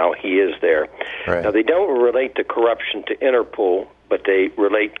him, but now he is there. Now they don't relate the corruption to Interpol, but they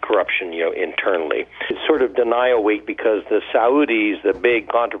relate corruption, internally. It's sort of denial week because the Saudis, the big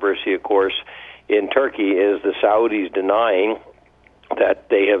controversy, of course, in Turkey is the Saudis denying that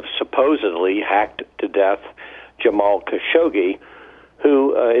they have supposedly hacked to death Jamal Khashoggi,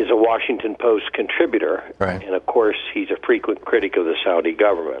 who is a Washington Post contributor. And, of course, he's a frequent critic of the Saudi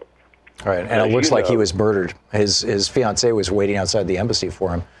government. And it looks like he was murdered. His fiancée was waiting outside the embassy for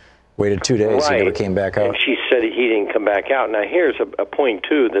him. Waited 2 days, he never came back out. And she said he didn't come back out. Now, here's a point,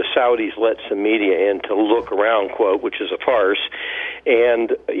 too. The Saudis let some media in to look around, quote, which is a farce.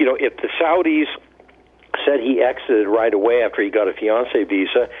 And, if the Saudis said he exited right away after he got a fiancé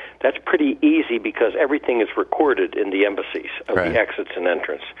visa, that's pretty easy because everything is recorded in the embassies of the exits and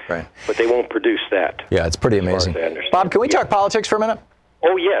entrance. But they won't produce that. Yeah, it's pretty amazing. Bob, can we talk politics for a minute?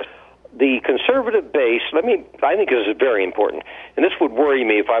 Oh, yes. The conservative base, I think this is very important, and this would worry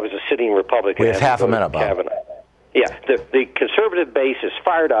me if I was a sitting Republican. We have half a minute, Bob. Kavanaugh. Yeah, the conservative base is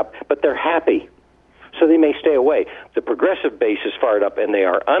fired up, but they're happy, so they may stay away. The progressive base is fired up, and they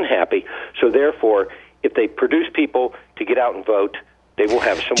are unhappy, so therefore, if they produce people to get out and vote, they will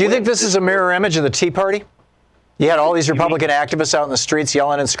have some. Do you think this is a mirror image of the Tea Party? You had all these Republican activists out in the streets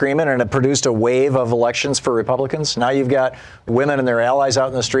yelling and screaming, and it produced a wave of elections for Republicans. Now you've got women and their allies out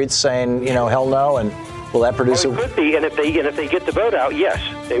in the streets saying, hell no, and will that produce it could be, and if they get the vote out, yes,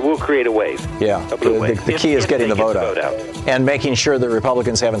 they will create a wave. Yeah, the key is getting the vote out and making sure that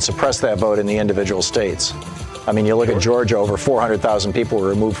Republicans haven't suppressed that vote in the individual states. I mean, you look at Georgia, over 400,000 people were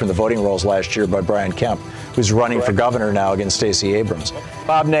removed from the voting rolls last year by Brian Kemp, who's running for governor now against Stacey Abrams.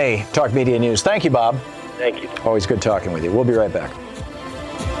 Bob Ney, Talk Media News. Thank you, Bob. Thank you. Always good talking with you. We'll be right back.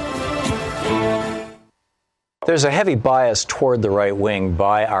 There's a heavy bias toward the right wing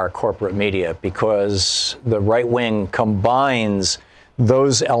by our corporate media because the right wing combines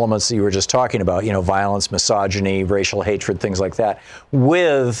those elements that you were just talking about, violence, misogyny, racial hatred, things like that,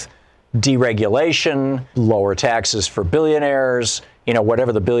 with deregulation, lower taxes for billionaires,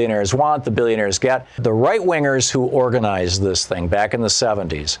 whatever the billionaires want, the billionaires get. The right-wingers who organized this thing back in the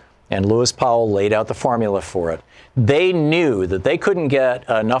 70s, and Lewis Powell laid out the formula for it, they knew that they couldn't get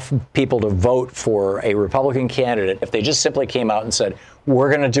enough people to vote for a Republican candidate if they just simply came out and said, we're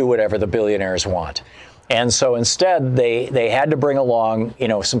going to do whatever the billionaires want. And so instead, they had to bring along,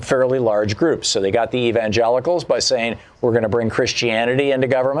 some fairly large groups. So they got the evangelicals by saying, we're going to bring Christianity into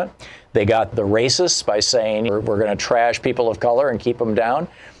government. They got the racists by saying, we're going to trash people of color and keep them down.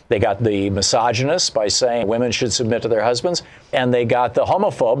 They got the misogynists by saying women should submit to their husbands. And they got the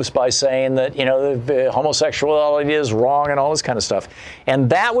homophobes by saying that, homosexuality is wrong and all this kind of stuff. And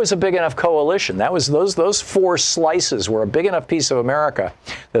that was a big enough coalition. That was those four slices were a big enough piece of America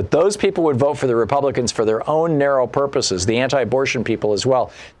that those people would vote for the Republicans for their own narrow purposes, the anti-abortion people as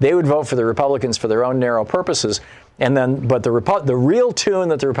well. They would vote for the Republicans for their own narrow purposes. And then, but the real tune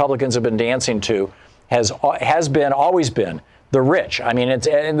that the Republicans have been dancing to has always been the rich. I mean,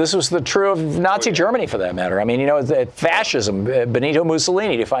 and this was true of Nazi Germany, for that matter. I mean, fascism, Benito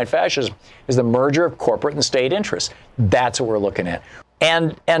Mussolini defined fascism as the merger of corporate and state interests. That's what we're looking at.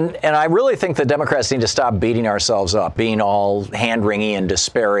 And I really think the Democrats need to stop beating ourselves up, being all hand-wringy and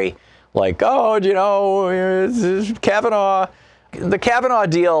despairy, like, Kavanaugh. The Kavanaugh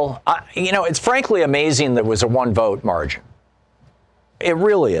deal, it's frankly amazing that it was a one-vote margin. It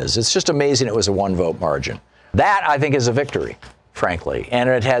really is. It's just amazing it was a one-vote margin. That, I think, is a victory, frankly, and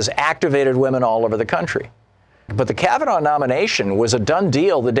it has activated women all over the country. But the Kavanaugh nomination was a done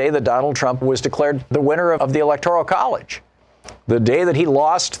deal the day that Donald Trump was declared the winner of the Electoral College, the day that he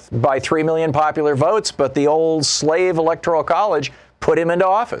lost by 3 million popular votes, but the old slave Electoral College put him into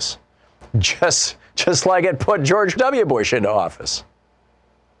office, just like it put George W. Bush into office.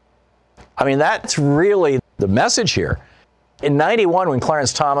 I mean, that's really the message here. In 91, when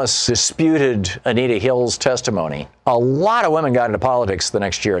Clarence Thomas disputed Anita Hill's testimony, a lot of women got into politics the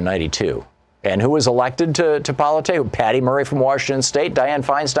next year in 92. And who was elected to politics? Patty Murray from Washington State, Dianne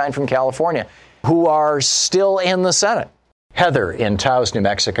Feinstein from California, who are still in the Senate. Heather in Taos, New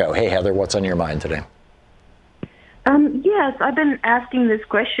Mexico. Hey, Heather, what's on your mind today? Yes, I've been asking this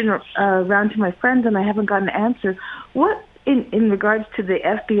question around to my friends, and I haven't gotten an answer. What, in regards to the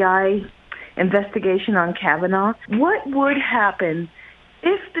FBI investigation on Kavanaugh, what would happen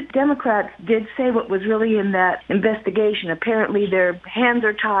if the Democrats did say what was really in that investigation? Apparently their hands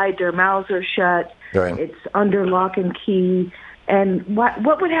are tied, their mouths are shut, right. It's under lock and key. And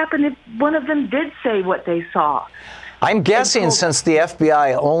what would happen if one of them did say what they saw? I'm guessing since the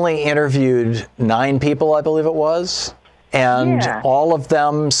FBI only interviewed 9 people, I believe it was, and all of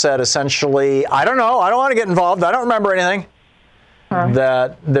them said essentially, I don't know, I don't want to get involved, I don't remember anything,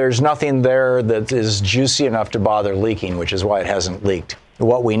 that there's nothing there that is juicy enough to bother leaking, which is why it hasn't leaked.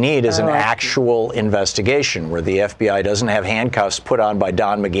 What we need is an actual investigation where the FBI doesn't have handcuffs put on by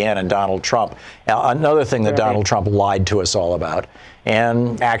Don McGahn and Donald Trump. Another thing that Donald Trump lied to us all about,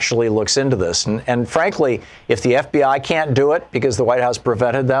 and actually looks into this. And frankly, if the FBI can't do it because the White House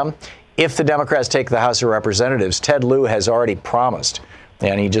prevented them, if the Democrats take the House of Representatives, Ted Lieu has already promised,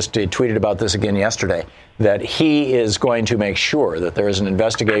 and he just tweeted about this again yesterday, that he is going to make sure that there is an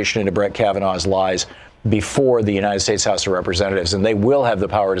investigation into Brett Kavanaugh's lies before the United States House of Representatives, and they will have the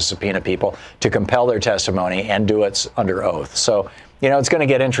power to subpoena people, to compel their testimony, and do it under oath. So, it's going to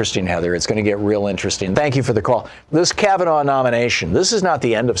get interesting, Heather. It's going to get real interesting. Thank you for the call. This Kavanaugh nomination, this is not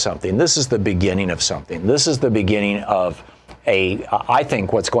the end of something. This is the beginning of something. This is the beginning of I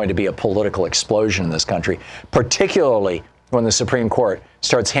think, what's going to be a political explosion in this country, particularly when the Supreme Court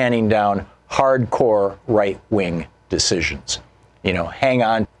starts handing down hardcore right-wing decisions. Hang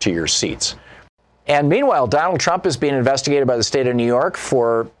on to your seats. And meanwhile, Donald Trump is being investigated by the state of New York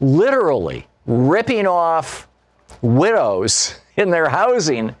for literally ripping off widows in their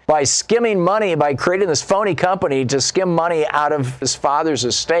housing by skimming money, by creating this phony company to skim money out of his father's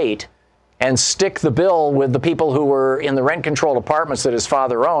estate and stick the bill with the people who were in the rent-controlled apartments that his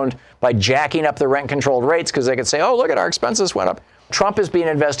father owned by jacking up the rent-controlled rates because they could say, oh, look at our expenses went up. Trump is being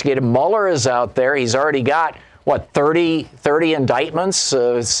investigated. Mueller is out there. He's already got 30 indictments,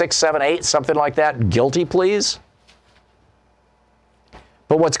 6, 7, 8, something like that, guilty pleas.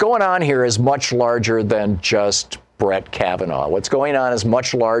 But what's going on here is much larger than just Brett Kavanaugh. What's going on is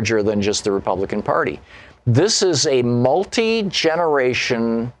much larger than just the Republican Party. This is a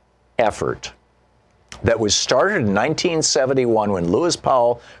multi-generation effort that was started in 1971 when Lewis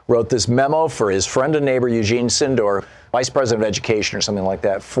Powell wrote this memo for his friend and neighbor Eugene Sindor, Vice President of Education or something like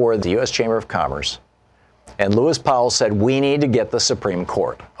that, for the U.S. Chamber of Commerce. And Lewis Powell said, we need to get the Supreme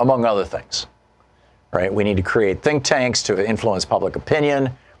Court, among other things, right? We need to create think tanks to influence public opinion,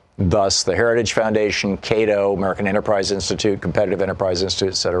 thus the Heritage Foundation, Cato, American Enterprise Institute, Competitive Enterprise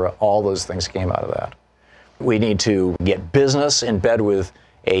Institute, et cetera. All those things came out of that. We need to get business in bed with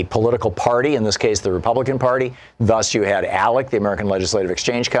a political party, in this case, the Republican Party. Thus, you had ALEC, the American Legislative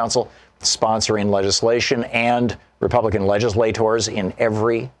Exchange Council, sponsoring legislation, and Republican legislators in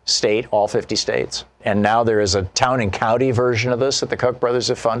every state, all 50 states. And now there is a town and county version of this that the Koch brothers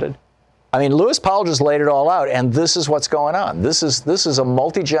have funded. I mean, Lewis Powell just laid it all out, and this is what's going on. This is a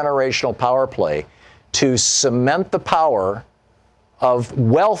multi-generational power play to cement the power of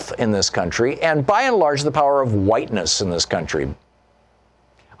wealth in this country, and by and large, the power of whiteness in this country.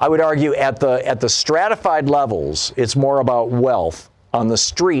 I would argue at the stratified levels, it's more about wealth. On the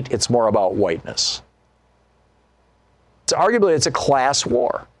street, it's more about whiteness. Arguably, it's a class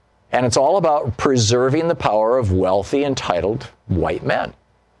war, and it's all about preserving the power of wealthy, entitled white men.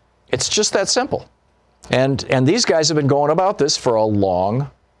 It's just that simple. And these guys have been going about this for a long,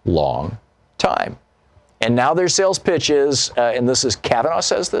 long time. And now their sales pitch is, and this is Kavanaugh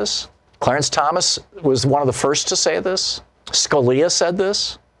says this, Clarence Thomas was one of the first to say this, Scalia said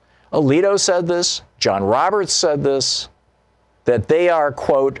this, Alito said this, John Roberts said this, that they are,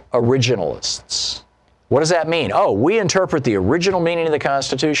 quote, originalists. What does that mean? Oh, we interpret the original meaning of the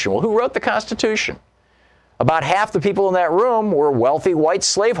Constitution. Well, who wrote the Constitution? About half the people in that room were wealthy white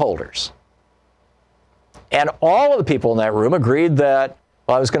slaveholders. And all of the people in that room agreed that,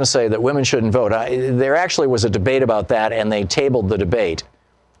 well, I was going to say that women shouldn't vote. There actually was a debate about that, and they tabled the debate.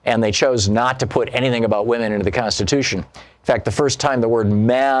 And they chose not to put anything about women into the Constitution. In fact, the first time the word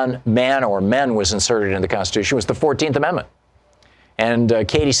man or men was inserted into the Constitution was the 14th Amendment. And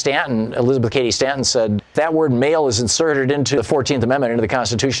Elizabeth Cady Stanton said, that word male is inserted into the 14th Amendment, into the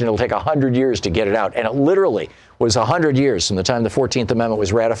Constitution. It'll take 100 years to get it out. And it literally was 100 years from the time the 14th Amendment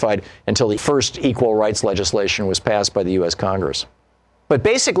was ratified until the first equal rights legislation was passed by the U.S. Congress. But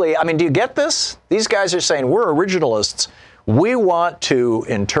basically, I mean, do you get this? These guys are saying, we're originalists. We want to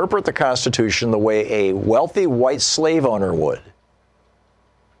interpret the Constitution the way a wealthy white slave owner would.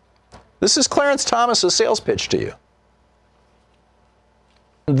 This is Clarence Thomas's sales pitch to you.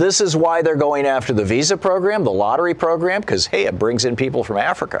 This is why they're going after the visa program, the lottery program, because, hey, it brings in people from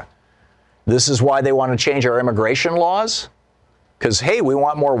Africa. This is why they want to change our immigration laws, because, hey, we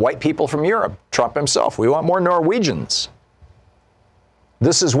want more white people from Europe. Trump himself, we want more Norwegians.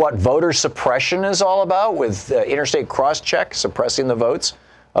 This is what voter suppression is all about, with interstate cross-check suppressing the votes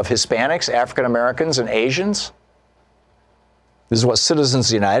of Hispanics, African Americans, and Asians. This is what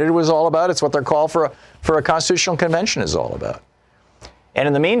Citizens United was all about. It's what their call for a constitutional convention is all about. And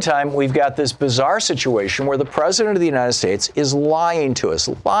in the meantime, we've got this bizarre situation where the President of the United States is lying to us,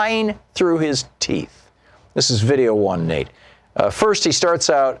 lying through his teeth. This is video one, Nate. First, he starts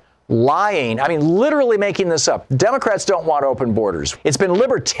out lying, literally making this up. Democrats don't want open borders. It's been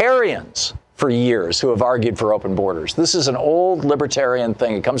libertarians for years who have argued for open borders. This is an old libertarian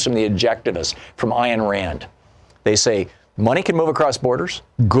thing. It comes from the ejectivists, from Ayn Rand. They say money can move across borders,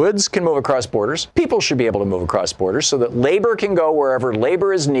 goods can move across borders, people should be able to move across borders so that labor can go wherever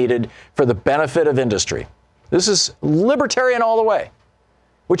labor is needed for the benefit of industry. This is libertarian all the way,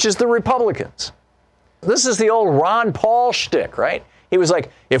 which is the Republicans. This is the old Ron Paul shtick, right? He was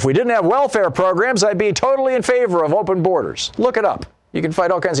like, if we didn't have welfare programs, I'd be totally in favor of open borders. Look it up. You can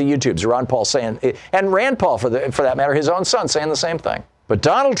find all kinds of YouTubes, Ron Paul saying, and Rand Paul, for that matter, his own son, saying the same thing. But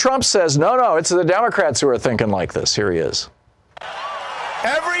Donald Trump says, no, it's the Democrats who are thinking like this. Here he is.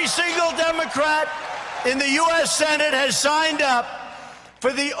 Every single Democrat in the U.S. Senate has signed up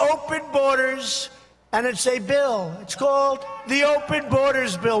for the open borders, and it's a bill. It's called the Open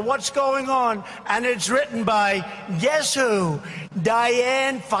Borders Bill. What's going on? And it's written by, guess who?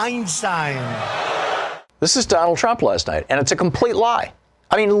 Dianne Feinstein. This is Donald Trump last night, and it's a complete lie.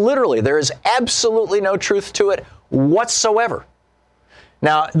 Literally, there is absolutely no truth to it whatsoever.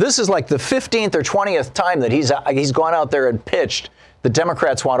 Now, this is like the 15th or 20th time that he's gone out there and pitched the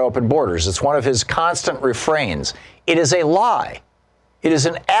Democrats want open borders. It's one of his constant refrains. It is a lie. It is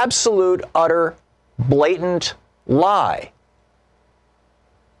an absolute, utter, blatant lie.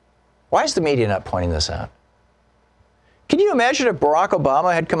 Why is the media not pointing this out? Can you imagine if Barack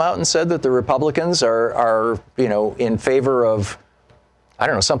Obama had come out and said that the Republicans are in favor of,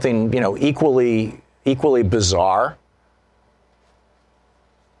 something, equally bizarre?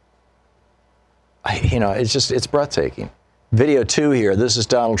 It's breathtaking. Video 2 here. This is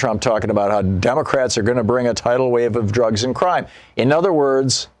Donald Trump talking about how Democrats are going to bring a tidal wave of drugs and crime. In other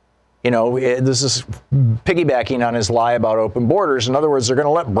words, this is piggybacking on his lie about open borders. In other words, they're going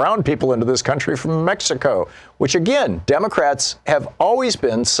to let brown people into this country from Mexico, which, again, Democrats have always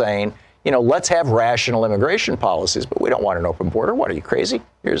been saying, let's have rational immigration policies, but we don't want an open border. What, are you crazy?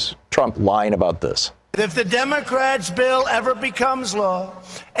 Here's Trump lying about this. If the Democrats' bill ever becomes law,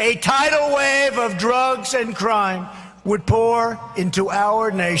 a tidal wave of drugs and crime would pour into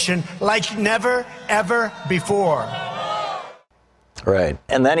our nation like never, ever before. Right.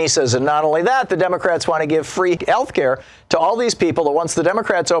 And then he says, and not only that, the Democrats want to give free health care to all these people that once the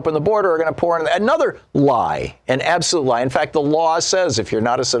Democrats open the border are going to pour in another lie, an absolute lie. In fact, the law says if you're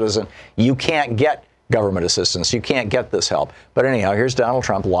not a citizen, you can't get government assistance. You can't get this help. But anyhow, here's Donald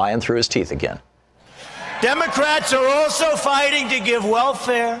Trump lying through his teeth again. Democrats are also fighting to give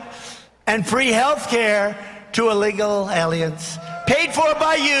welfare and free health care to illegal aliens, paid for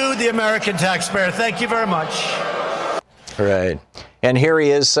by you, the American taxpayer. Thank you very much. Right. And here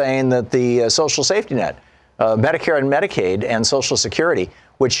he is saying that the social safety net, Medicare and Medicaid and Social Security,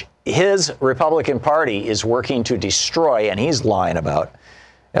 which his Republican Party is working to destroy, and he's lying about,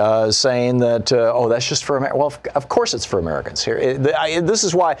 saying that, that's just for America. Well, of course it's for Americans here. This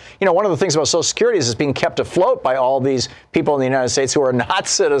is why, one of the things about Social Security is it's being kept afloat by all these people in the United States who are not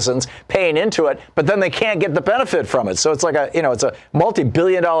citizens paying into it, but then they can't get the benefit from it. So it's like it's a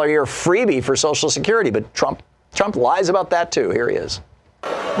multi-billion-dollar a year freebie for Social Security. But Trump lies about that, too. Here he is.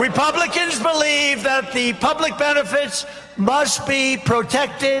 Republicans believe that the public benefits must be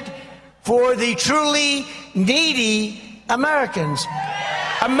protected for the truly needy Americans.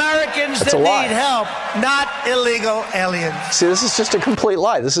 Americans that need help, not illegal aliens. See, this is just a complete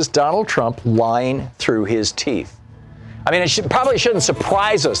lie. This is Donald Trump lying through his teeth. It probably shouldn't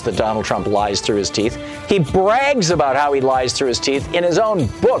surprise us that Donald Trump lies through his teeth. He brags about how he lies through his teeth in his own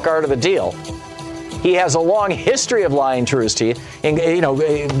book, Art of the Deal. He has a long history of lying through his teeth,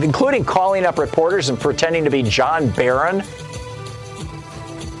 including calling up reporters and pretending to be John Barron.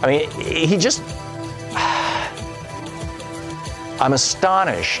 I'm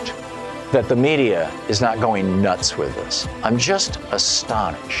astonished that the media is not going nuts with this. I'm just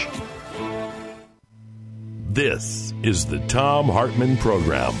astonished. This is the Thom Hartmann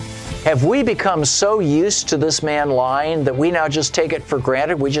Program. Have we become so used to this man lying that we now just take it for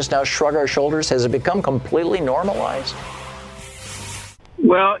granted? We just now shrug our shoulders? Has it become completely normalized?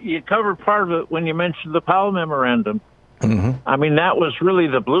 Well, you covered part of it when you mentioned the Powell memorandum. Mm-hmm. I mean, that was really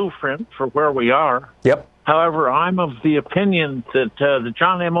the blueprint for where we are. Yep. However, I'm of the opinion that the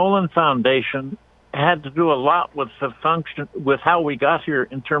John M. Olin Foundation had to do a lot with the function, with how we got here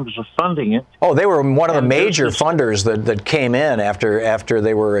in terms of funding it. Oh, they were one of the major funders that came in after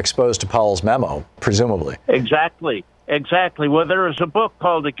they were exposed to Powell's memo, presumably. Exactly. Well, there is a book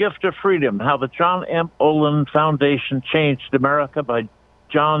called The Gift of Freedom, How the John M. Olin Foundation Changed America by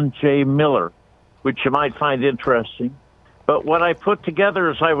John J. Miller, which you might find interesting. But what I put together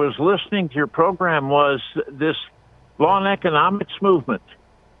as I was listening to your program was this law and economics movement.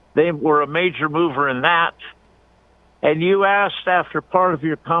 They were a major mover in that. And you asked after part of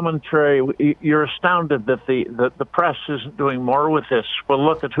your commentary, you're astounded that the press isn't doing more with this. Well,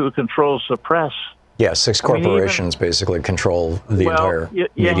 look at who controls the press. Yeah, 6 corporations basically control the entire media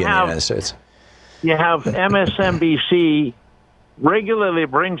in the United States. You have MSNBC regularly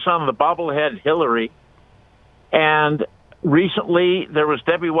brings on the bobblehead Hillary, and recently there was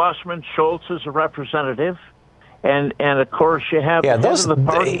Debbie Wasserman Schultz as a representative. And of course you have the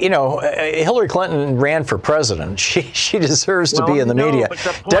party. You know, Hillary Clinton ran for president. She deserves to be in the media.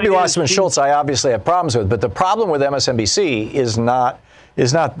 Debbie Wasserman Schultz, I obviously have problems with, but the problem with MSNBC is not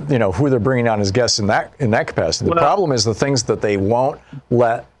who they're bringing on as guests in that capacity. The problem is the things that they won't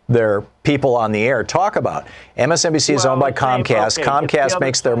let their people on the air talk about. MSNBC is owned by Comcast. Comcast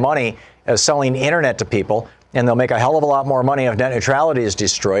makes their money selling internet to people. And they'll make a hell of a lot more money if net neutrality is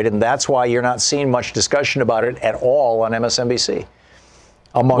destroyed, and that's why you're not seeing much discussion about it at all on MSNBC,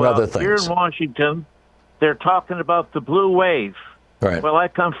 among other things. Here in Washington, they're talking about the blue wave. Right. Well, I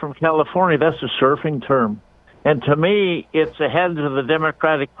come from California. That's a surfing term. And to me, it's the heads of the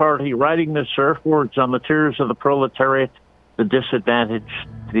Democratic Party riding the surfboards on the tears of the proletariat, the disadvantaged,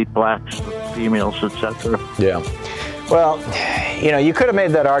 the blacks, the females, etc. Yeah. Well, you could have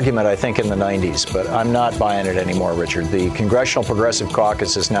made that argument, I think, in the 90s, but I'm not buying it anymore, Richard. The Congressional Progressive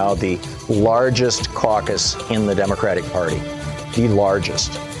Caucus is now the largest caucus in the Democratic Party, the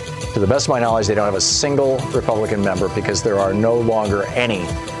largest. To the best of my knowledge, they don't have a single Republican member because there are no longer any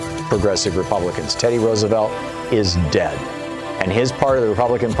progressive Republicans. Teddy Roosevelt is dead, and his part of the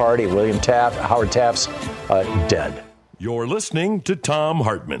Republican Party, Howard Taft's, dead. You're listening to Thom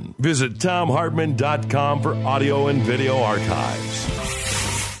Hartmann. Visit ThomHartmann.com for audio and video archives.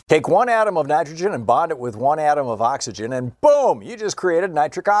 Take 1 atom of nitrogen and bond it with 1 atom of oxygen, and boom, you just created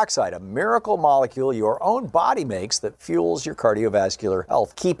nitric oxide, a miracle molecule your own body makes that fuels your cardiovascular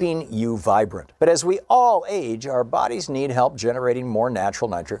health, keeping you vibrant. But as we all age, our bodies need help generating more natural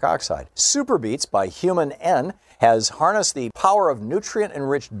nitric oxide. Super Beets by Human N has harnessed the power of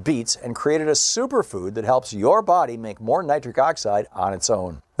nutrient-enriched beets and created a superfood that helps your body make more nitric oxide on its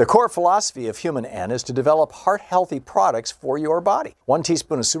own. The core philosophy of Human N is to develop heart-healthy products for your body. 1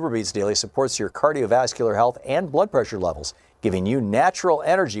 teaspoon of Super Beets daily supports your cardiovascular health and blood pressure levels, giving you natural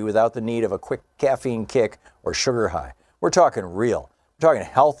energy without the need of a quick caffeine kick or sugar high. We're talking real. We're talking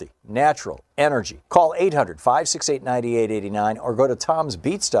healthy, natural energy. Call 800-568-9889 or go to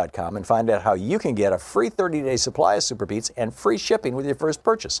tomsbeets.com and find out how you can get a free 30-day supply of Super Beets and free shipping with your first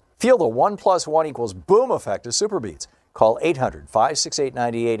purchase. Feel the 1 + 1 = boom effect of Super Beets. Call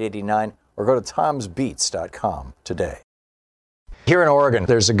 800-568-9889 or go to tomsbeets.com today. Here in Oregon,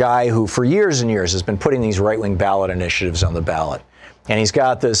 there's a guy who for years and years has been putting these right-wing ballot initiatives on the ballot. And he's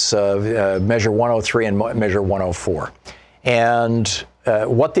got this Measure 103 and Measure 104. And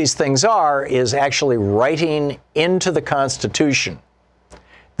what these things are is actually writing into the Constitution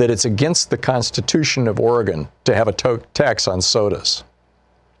that it's against the Constitution of Oregon to have a tax on sodas.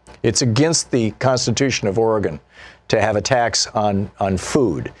 It's against the Constitution of Oregon to have a tax on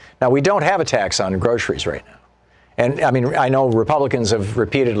food. Now, we don't have a tax on groceries right now. And, I mean, I know Republicans have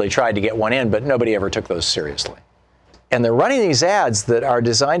repeatedly tried to get one in, but nobody ever took those seriously. And they're running these ads that are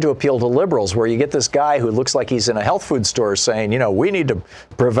designed to appeal to liberals, where you get this guy who looks like he's in a health food store saying, we need to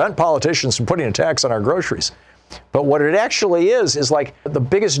prevent politicians from putting a tax on our groceries. But what it actually is like the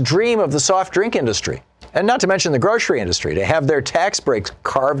biggest dream of the soft drink industry. And not to mention the grocery industry, to have their tax breaks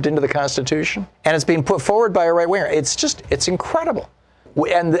carved into the Constitution. And it's being put forward by a right winger. It's incredible.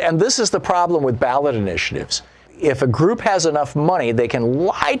 And this is the problem with ballot initiatives. If a group has enough money, they can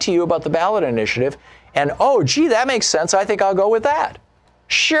lie to you about the ballot initiative. And, oh, gee, that makes sense. I think I'll go with that.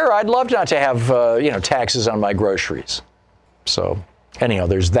 Sure, I'd love not to have, taxes on my groceries. So, anyhow,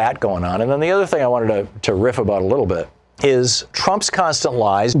 there's that going on. And then the other thing I wanted to riff about a little bit is Trump's constant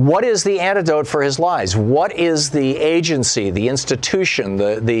lies. What is the antidote for his lies? What is the agency, the institution,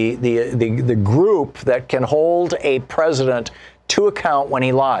 the group that can hold a president to account when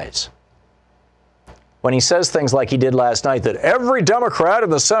he lies? when he says things like he did last night, that every Democrat in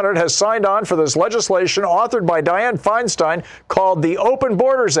the Senate has signed on for this legislation authored by Dianne Feinstein called the Open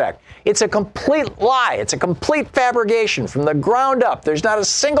Borders Act. It's a complete lie. It's a complete fabrication from the ground up. There's not a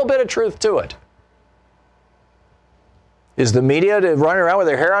single bit of truth to it. Is the media running around with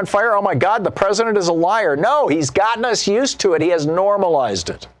their hair on fire? Oh, my God, the president is a liar. No, he's gotten us used to it. He has normalized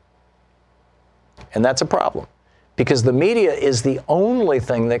it. And that's a problem, because the media is the only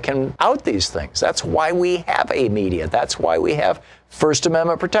thing that can out these things. That's why we have a media. That's why we have First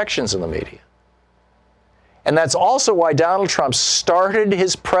Amendment protections in the media. And that's also why Donald Trump started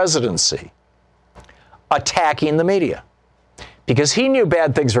his presidency attacking the media, because he knew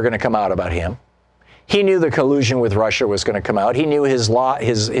bad things were going to come out about him. He knew the collusion with Russia was going to come out. He knew his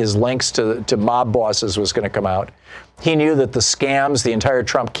links to mob bosses was going to come out. He knew that the scams the entire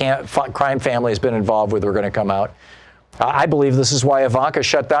Trump crime family has been involved with were going to come out. I believe this is why Ivanka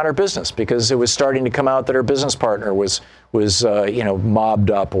shut down her business, because it was starting to come out that her business partner was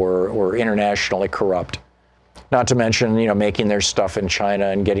mobbed up or internationally corrupt. Not to mention, making their stuff in China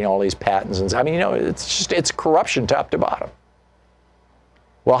and getting all these patents. And it's corruption top to bottom.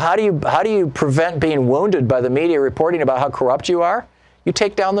 Well, how do you prevent being wounded by the media reporting about how corrupt you are? You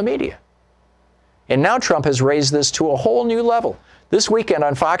take down the media. And now Trump has raised this to a whole new level. This weekend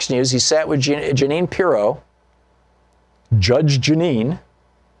on Fox News, he sat with Jeanine Pirro, Judge Jeanine,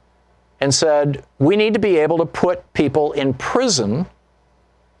 and said, we need to be able to put people in prison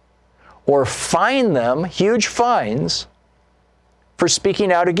or fine them huge fines for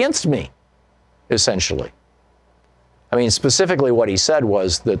speaking out against me, essentially. I mean, specifically what he said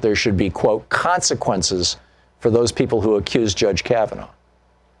was that there should be, quote, consequences for those people who accuse Judge Kavanaugh.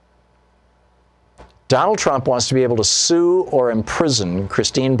 Donald Trump wants to be able to sue or imprison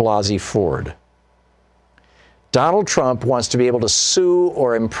Christine Blasey Ford. Donald Trump wants to be able to sue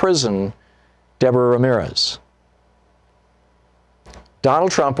or imprison Deborah Ramirez.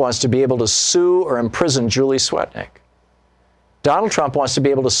 Donald Trump wants to be able to sue or imprison Julie Swetnick. Donald Trump wants to be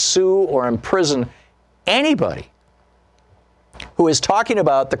able to sue or imprison anybody who is talking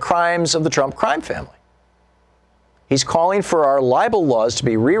about the crimes of the Trump crime family. He's calling for our libel laws to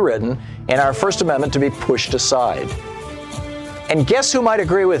be rewritten and our First Amendment to be pushed aside. And guess who might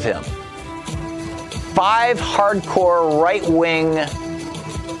agree with him? 5 hardcore right-wing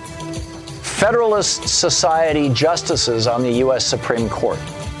Federalist Society justices on the U.S. Supreme Court.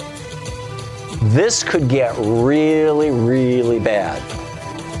 This could get really, really bad,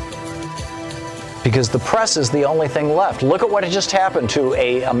 because the press is the only thing left. Look at what had just happened to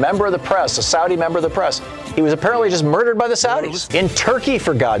a member of the press, a Saudi member of the press. He was apparently just murdered by the Saudis. In Turkey,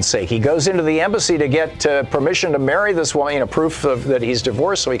 for God's sake. He goes into the embassy to get permission to marry this woman, proof that he's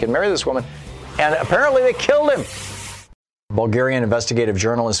divorced so he can marry this woman. And apparently they killed him. Bulgarian investigative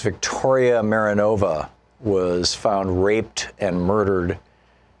journalist Victoria Marinova was found raped and murdered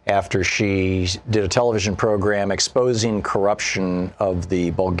after she did a television program exposing corruption of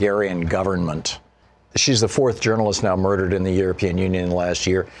the Bulgarian government. She's the 4th journalist now murdered in the European Union in the last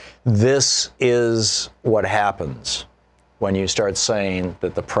year. This is what happens when you start saying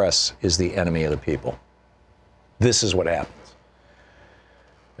that the press is the enemy of the people. This is what happens.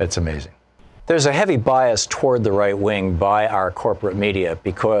 It's amazing. There's a heavy bias toward the right wing by our corporate media,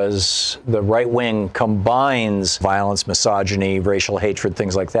 because the right wing combines violence, misogyny, racial hatred,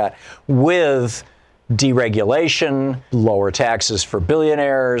 things like that, with deregulation, lower taxes for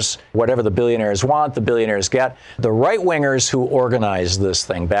billionaires, whatever the billionaires want, the billionaires get. The right-wingers who organized this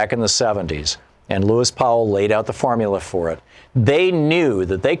thing back in the 70s, and Lewis Powell laid out the formula for it, they knew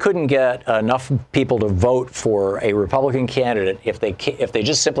that they couldn't get enough people to vote for a Republican candidate if they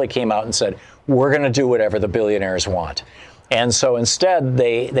just simply came out and said, we're going to do whatever the billionaires want. And so instead,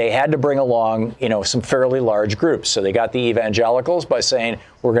 they had to bring along, some fairly large groups. So they got the evangelicals by saying,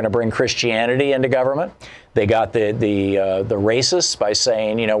 we're going to bring Christianity into government. They got the racists by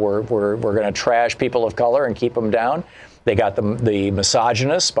saying, we're going to trash people of color and keep them down. They got the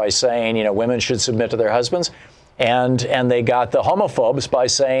misogynists by saying, women should submit to their husbands. And they got the homophobes by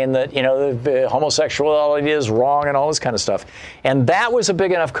saying that, homosexuality is wrong and all this kind of stuff. And that was a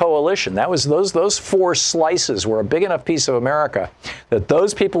big enough coalition. That was those 4 slices were a big enough piece of America that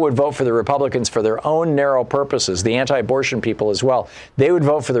those people would vote for the Republicans for their own narrow purposes. The anti-abortion people as well. They would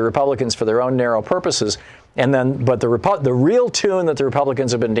vote for the Republicans for their own narrow purposes. And then, but the real tune that the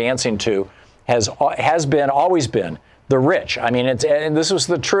Republicans have been dancing to has always been the rich. I mean, and this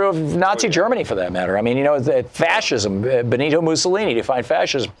was true of Nazi Germany, for that matter. I mean, fascism, Benito Mussolini defined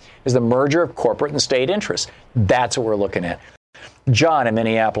fascism as the merger of corporate and state interests. That's what we're looking at. John in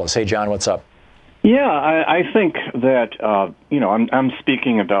Minneapolis. Hey, John, what's up? Yeah, I think that, I'm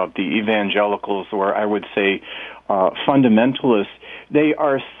speaking about the evangelicals, or I would say fundamentalists. They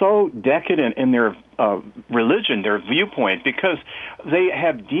are so decadent in their religion, their viewpoint, because they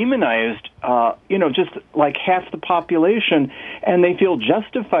have demonized, just like half the population, and they feel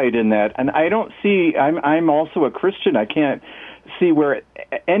justified in that. And I don't see, I'm also a Christian, I can't see where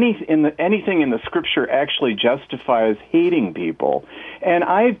anything in the Scripture actually justifies hating people. And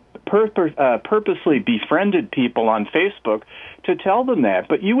I purposely befriended people on Facebook to tell them that.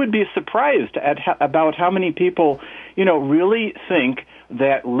 But you would be surprised about how many people, really think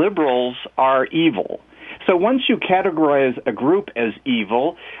that liberals are evil. So once you categorize a group as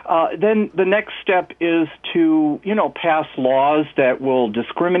evil, then the next step is to, pass laws that will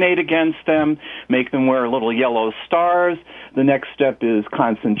discriminate against them, make them wear little yellow stars. The next step is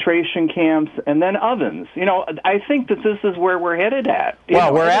concentration camps, and then ovens. I think that this is where we're headed at.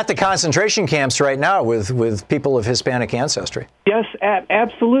 We're at the concentration camps right now with people of Hispanic ancestry. Yes,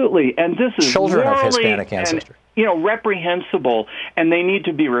 absolutely. And this is children of Hispanic ancestry. Reprehensible, and they need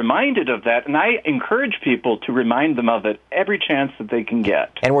to be reminded of that. And I encourage people to remind them of it every chance that they can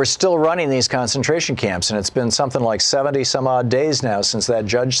get. And we're still running these concentration camps, and it's been something like 70 some odd days now since that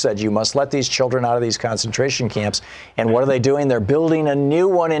judge said you must let these children out of these concentration camps. And what are they doing? They're building a new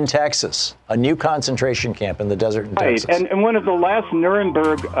one in Texas, a new concentration camp in the desert in Texas. Right, and one of the last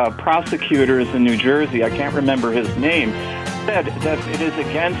Nuremberg prosecutors in New Jersey, I can't remember his name, said that it is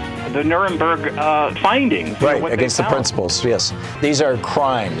against the Nuremberg findings. Right, against the principles, yes. These are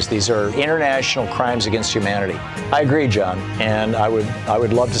crimes. These are international crimes against humanity. I agree, John, and I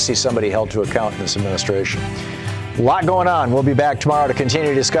would love to see somebody held to account in this administration. A lot going on. We'll be back tomorrow to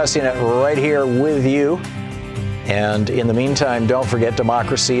continue discussing it right here with you. And in the meantime, don't forget,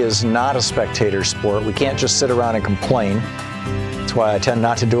 democracy is not a spectator sport. We can't just sit around and complain. That's why I tend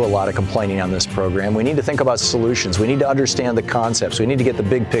not to do a lot of complaining on this program. We need to think about solutions. We need to understand the concepts. We need to get the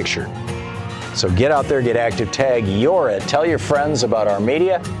big picture. So get out there, get active, tag You're It. Tell your friends about our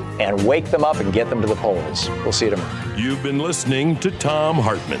media and wake them up and get them to the polls. We'll see you tomorrow. You've been listening to Thom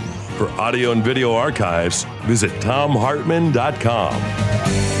Hartmann. For audio and video archives, visit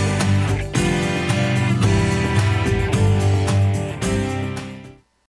thomhartmann.com.